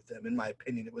going with them. In my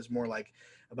opinion, it was more like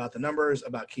about the numbers,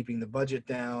 about keeping the budget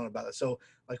down, so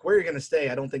like where you're going to stay.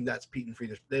 I don't think that's Pete and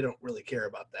Frida. They don't really care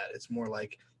about that. It's more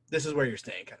like this is where you're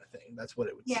staying kind of thing. That's what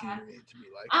it would seem to me to be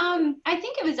like. I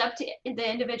think it was up to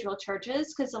the individual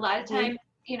churches, because a lot of times,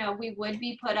 you know, we would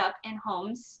be put up in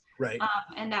homes. Right.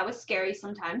 And that was scary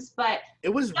sometimes, but it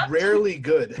was rarely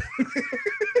good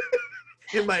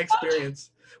in my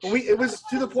experience. It was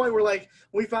to the point where, like,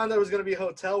 when we found out it was going to be a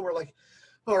hotel, we're like,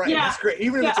 all right, that's great.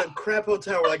 Even if it's a crap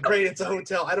hotel, we're like, great, it's a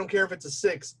hotel. I don't care if it's a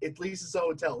 6. At least it's a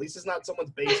hotel. At least it's not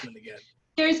someone's basement again.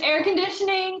 There's air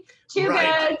conditioning, 2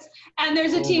 beds, and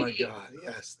there's a TV. Oh my God!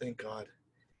 Yes, thank God.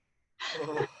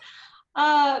 Oh.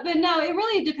 But no, it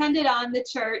really depended on the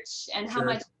church and how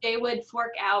much they would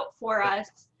fork out for us.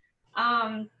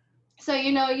 So,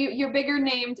 you know, your bigger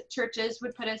named churches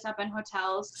would put us up in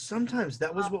hotels. Sometimes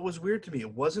that was what was weird to me.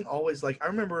 It wasn't always like, I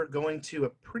remember going to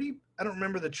I don't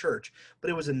remember the church, but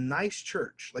it was a nice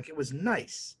church. Like, it was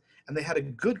nice. And they had a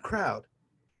good crowd.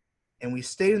 And we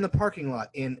stayed in the parking lot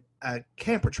in a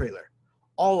camper trailer.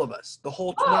 All of us. The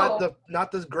whole,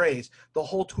 not the Grays, the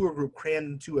whole tour group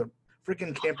crammed into a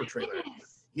freaking camper trailer.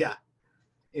 Goodness. Yeah.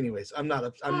 Anyways, I'm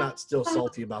not still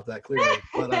salty about that, clearly.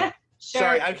 But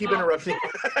sorry, I keep interrupting.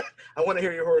 I want to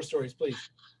hear your horror stories, please.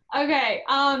 Okay.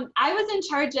 I was in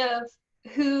charge of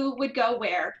who would go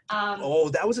where.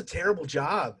 That was a terrible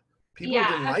job. People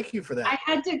didn't like you for that. I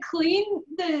had to clean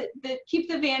keep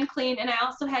the van clean, and I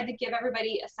also had to give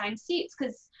everybody assigned seats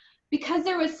because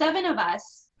there was 7 of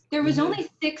us. There was only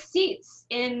 6 seats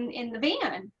in the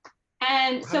van,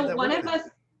 and so one of us,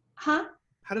 How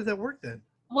did that work then?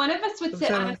 One of us would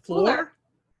sit on a cooler.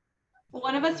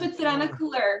 One of us would sit on a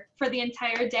cooler for the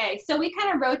entire day. So we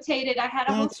kind of rotated. I had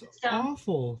a whole system. That's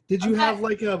awful. Did you have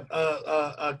like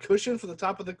a cushion for the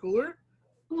top of the cooler?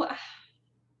 Well,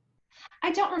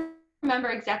 I don't remember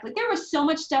exactly. There was so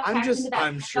much stuff packed into that.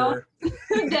 I'm sure.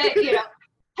 That, you know,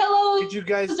 pillows did you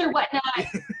guys, or whatnot.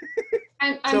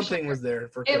 Something was there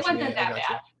for cushion. It wasn't that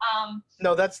bad.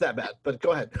 No, that's that bad, but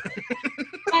go ahead.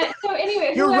 So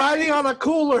anyway. You're riding on a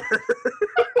cooler.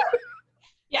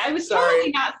 Yeah, it was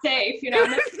totally not safe, you know,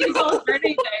 people or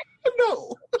anything.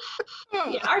 No.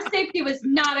 Yeah, our safety was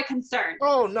not a concern.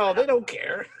 Oh, no, they don't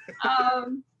care.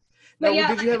 But now,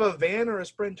 did you have a van or a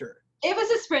Sprinter? It was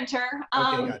a Sprinter.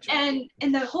 Okay, gotcha.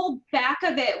 And the whole back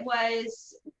of it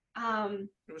was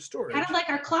it was storage. Kind of like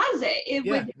our closet. It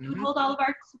would hold all of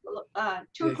our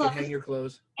tour clothes. Hang your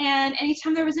clothes. And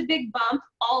anytime there was a big bump,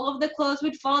 all of the clothes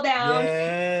would fall down.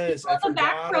 Yes, I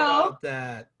forgot about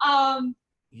that.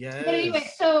 Yes. But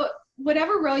anyway, so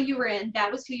whatever row you were in,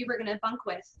 that was who you were going to bunk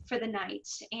with for the night.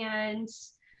 And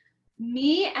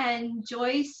me and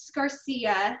Joyce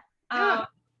Garcia,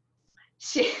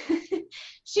 she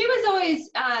was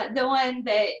always the one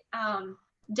that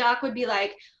Doc would be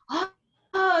like,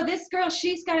 oh, this girl,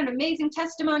 she's got an amazing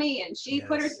testimony, and she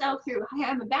put herself through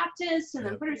I'm a Baptist, and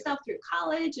then put herself through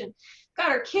college, and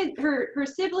got her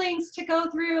siblings to go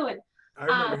through. And I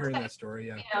remember hearing that story.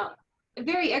 Yeah. You know,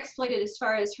 very exploited as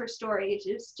far as her story.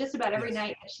 It's just about every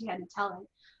night that she had to tell it.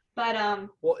 But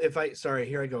well,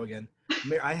 here I go again.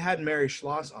 I had Mary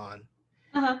Schloss on,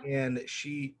 and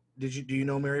do you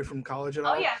know Mary from college at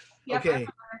all? Oh yeah. Yep,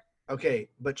 okay,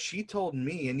 but she told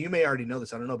me, and you may already know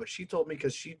this, I don't know, but she told me,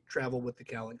 because she traveled with the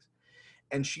Callings,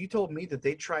 and she told me that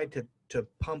they tried to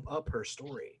pump up her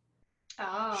story.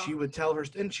 Oh. She would tell her,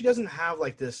 and she doesn't have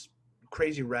like this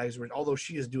crazy rags, although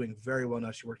she is doing very well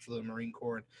now. She worked for the Marine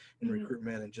Corps in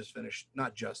recruitment, and just finished,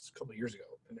 not just a couple of years ago,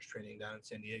 finished training down in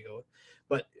San Diego.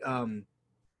 But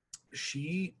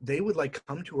they would like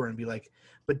come to her and be like,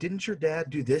 but didn't your dad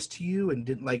do this to you? And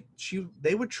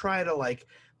they would try to like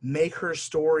make her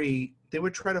story, they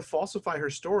would try to falsify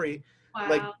her story. Wow.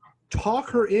 Like talk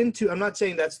her into, I'm not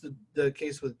saying that's the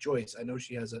case with Joyce. I know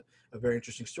she has a very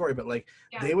interesting story, but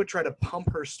they would try to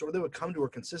pump her story. They would come to her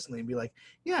consistently and be like,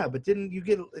 yeah, but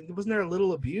wasn't there a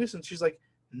little abuse? And she's like,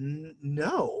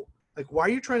 no. Like, why are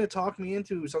you trying to talk me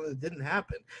into something that didn't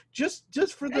happen? Just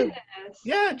for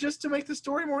just to make the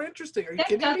story more interesting. Are you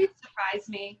kidding me? That doesn't surprise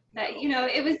me. That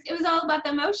it was all about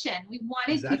the emotion. We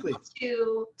wanted people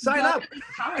to sign up to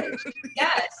college.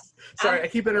 Yes. Sorry, I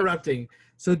keep interrupting.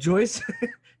 So Joyce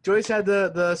had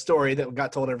the story that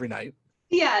got told every night.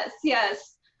 Yes.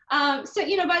 So,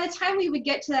 by the time we would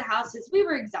get to the houses, we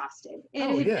were exhausted. It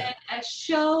had been a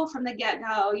show from the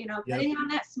get-go, putting on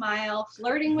that smile,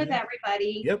 flirting with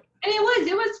everybody. Yep. And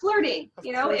it was flirting.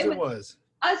 It was.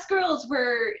 Us girls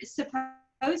were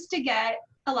supposed to get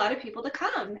a lot of people to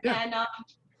come. Yeah. And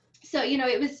so,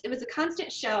 it was a constant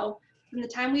show from the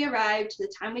time we arrived to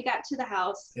the time we got to the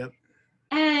house. Yep.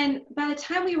 And by the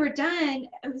time we were done,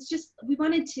 it was just, we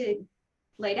wanted to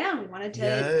lay down. We wanted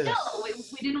to chill. We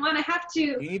didn't want to have to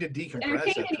you need to decompress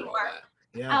after anymore. All that.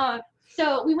 Yeah.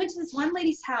 So we went to this one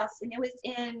lady's house, and it was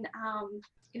in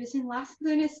It was in Las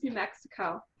Lunas, New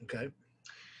Mexico. Okay.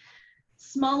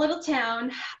 Small little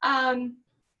town. And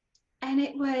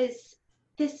it was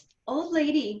this old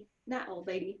lady, not old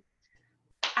lady,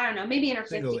 I don't know, maybe in her 50s.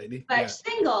 Single lady. But yeah.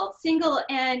 single.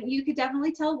 And you could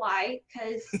definitely tell why,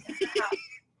 because the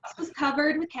house was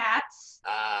covered with cats.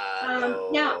 No.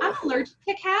 Now, I'm allergic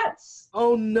to cats.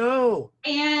 Oh, no.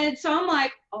 And so I'm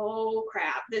like, oh,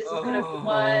 crap. This is going to be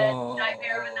one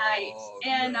nightmare of a night.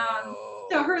 And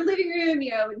so her living room,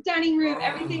 dining room,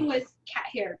 everything was cat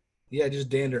hair. Yeah, just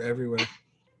dander everywhere.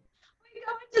 We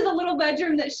go into the little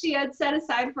bedroom that she had set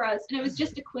aside for us, and it was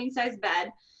just a queen-size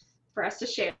bed for us to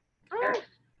share.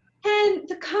 And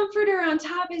the comforter on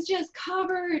top is just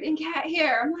covered in cat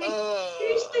hair. I'm like,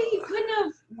 seriously, you couldn't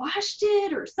have washed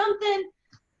it or something?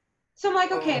 So I'm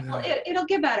like, okay, well, it'll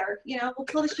get better. We'll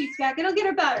pull the sheets back. It'll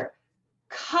get better.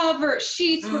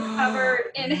 Sheets were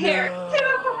covered in hair.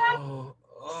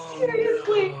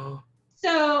 Seriously. No.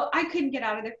 So I couldn't get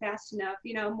out of there fast enough.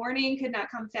 Morning could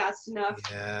not come fast enough.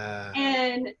 Yeah.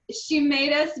 And she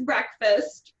made us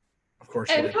breakfast. Of course.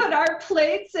 And put our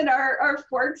plates and our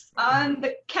forks on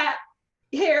the cat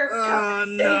hair. Oh,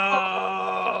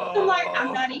 no. I'm like,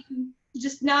 I'm not eating.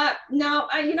 Just not. No,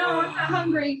 I'm not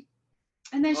hungry.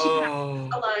 And then she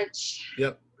packed a lunch.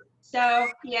 Yep. So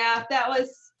yeah, that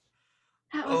was.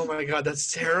 Oh my God,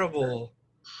 that's terrible.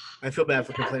 I feel bad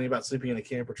for complaining about sleeping in a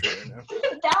camper trailer now.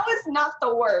 That was not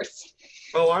the worst.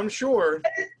 Oh, I'm sure.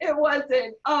 It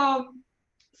wasn't.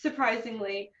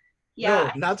 Surprisingly.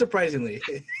 Yeah. No, not surprisingly.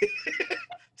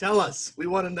 Tell us. We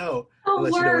want to know.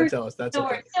 Unless you don't want to tell us. That's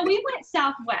okay. So we went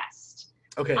Southwest.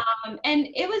 Okay. And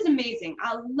it was amazing.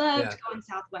 I loved going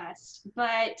Southwest.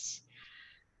 But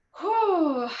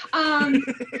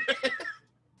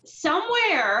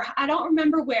somewhere, I don't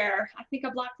remember where. I think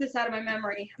I blocked this out of my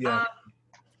memory. Yeah.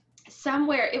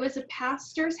 Somewhere, it was a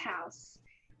pastor's house.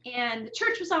 And the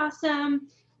church was awesome.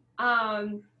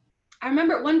 I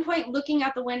remember at one point looking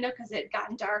out the window because it had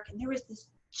gotten dark, and there was this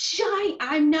giant,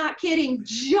 I'm not kidding,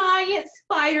 giant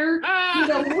spider with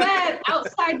a web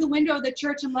outside the window of the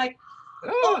church. I'm like,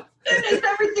 oh, goodness,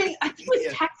 everything. I think it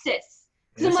was Texas.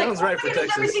 Yeah, I'm sounds right for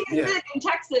Texas. Everything is big in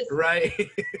Texas.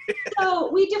 Right. So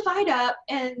we divide up,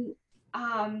 and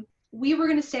we were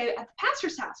going to stay at the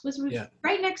pastor's house, which was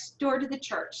right next door to the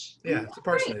church. Yeah, it's a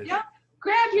parsonage. Yeah.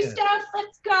 Grab your stuff,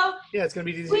 let's go. Yeah, it's going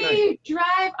to be easy. We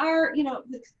drive our,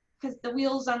 because the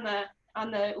wheels on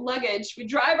the luggage, we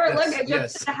drive our luggage up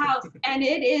to the house, and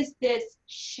it is this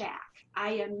shack.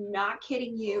 I am not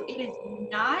kidding you. It is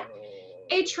not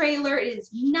a trailer. It is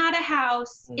not a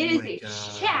house. It is a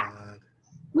shack.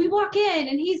 We walk in,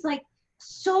 and he's like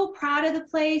so proud of the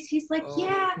place. He's like,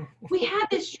 yeah, we had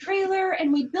this trailer,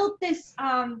 and we built this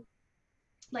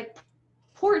like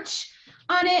porch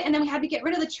on it, and then we had to get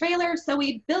rid of the trailer, so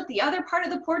we built the other part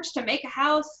of the porch to make a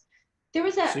house. There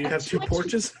was So you have two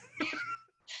porches?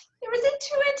 There was a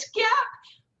 2-inch gap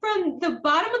from the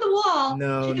bottom of the wall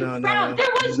to the ground. There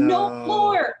was no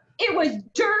floor. It was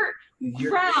dirt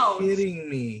ground. You're kidding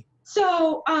me.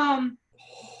 So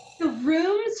the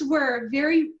rooms were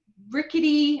very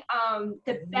rickety.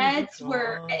 The beds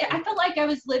were, I felt like I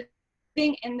was living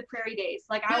in the prairie days.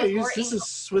 Like this is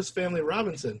Swiss Family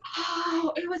Robinson.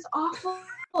 Oh, it was awful.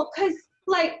 Because,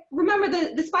 remember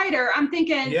the spider? I'm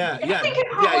thinking,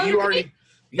 you already.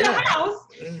 The house.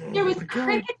 There was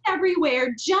crickets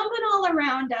everywhere, jumping all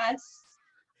around us.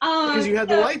 Because you had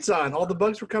the lights on, all the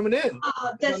bugs were coming in.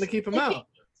 Trying to keep them out.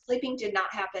 Sleeping did not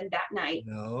happen that night.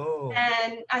 No.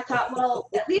 And I thought, well,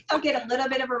 at least I'll get a little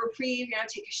bit of a reprieve.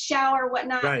 Take a shower,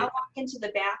 whatnot. Right. I walk into the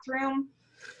bathroom.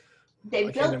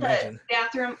 They built the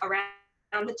bathroom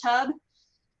around the tub.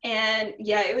 And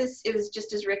it was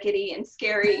just as rickety and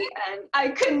scary, and I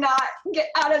could not get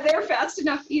out of there fast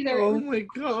enough either. Oh my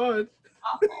God.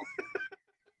 Awful.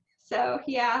 So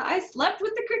I slept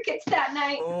with the crickets that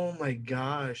night. Oh my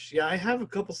gosh. Yeah, I have a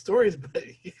couple stories, but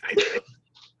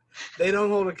they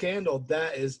don't hold a candle.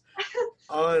 That is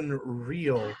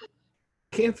unreal.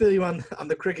 Can't feel you on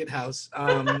the cricket house.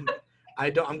 I'm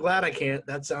glad I can't.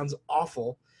 That sounds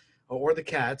awful. Or the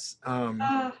cats.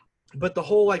 But the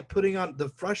whole putting on, the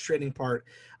frustrating part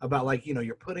about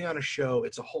you're putting on a show,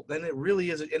 it's a whole, then it really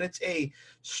is, and it's a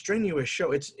strenuous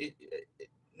show.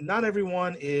 Not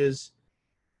everyone is.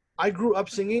 I grew up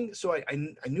singing, so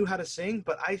I knew how to sing,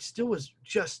 but I still was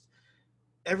just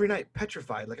every night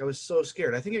petrified. I was so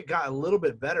scared. I think it got a little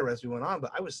bit better as we went on,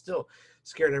 but I was still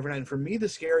scared every night. And for me, the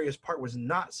scariest part was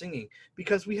not singing,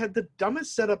 because we had the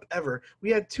dumbest setup ever.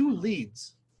 We had 2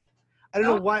 leads. I don't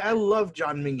know why. I love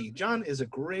John Mingy. John is a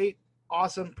great,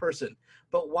 awesome person.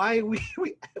 But why did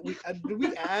we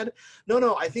add?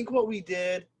 No. I think what we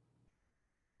did,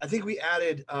 I think we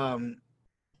added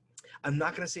I'm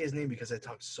not going to say his name because I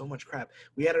talked so much crap.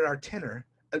 We added our tenor.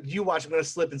 You watch, I'm going to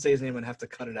slip and say his name and have to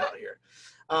cut it out here.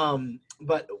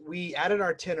 But we added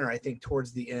our tenor, I think,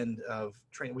 towards the end of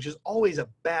training, which is always a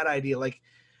bad idea. Like,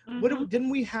 didn't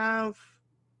we have,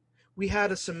 we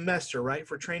had a semester, right,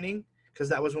 for training? Because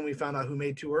that was when we found out who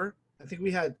made tour. I think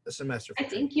we had a semester. I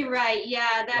think you're right.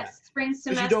 Yeah, that's spring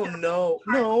semester. Because you don't know.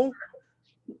 No.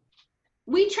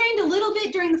 We trained a little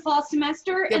bit during the fall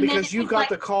semester. Yeah, and because you got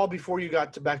the call before you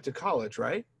got back to college,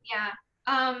 right? Yeah.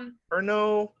 Or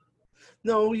no.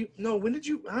 No, when did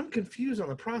you? I'm confused on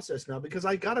the process now because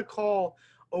I got a call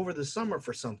over the summer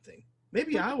for something.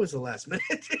 Maybe I was the last minute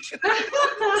addition.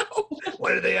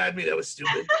 Why did they add me? That was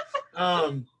stupid.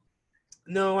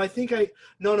 No, I think I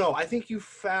think you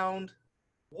found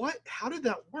what? How did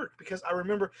that work? Because I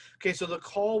remember. Okay, so the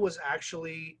call was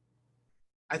actually,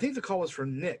 I think the call was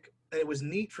from Nick. And it was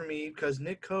neat for me because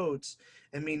Nick Coates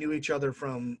and me knew each other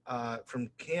from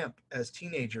camp as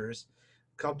teenagers.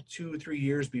 2-3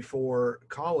 years before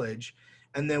college,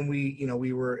 and then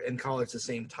we were in college the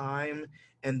same time,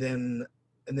 and then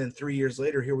 3 years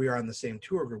later here we are on the same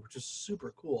tour group, which is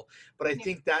super cool. But I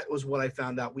think that was what I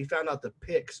found out. We found out the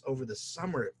picks over the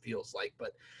summer, it feels like,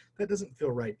 but that doesn't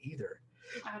feel right either.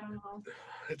 I don't know.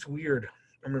 It's weird.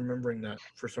 I'm remembering that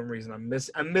for some reason.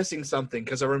 I'm missing something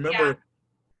because I remember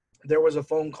there was a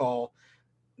phone call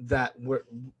that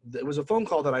it was a phone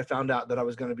call that I found out that I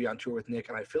was going to be on tour with Nick,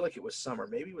 and I feel like it was summer.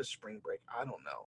 Maybe it was spring break. I don't know.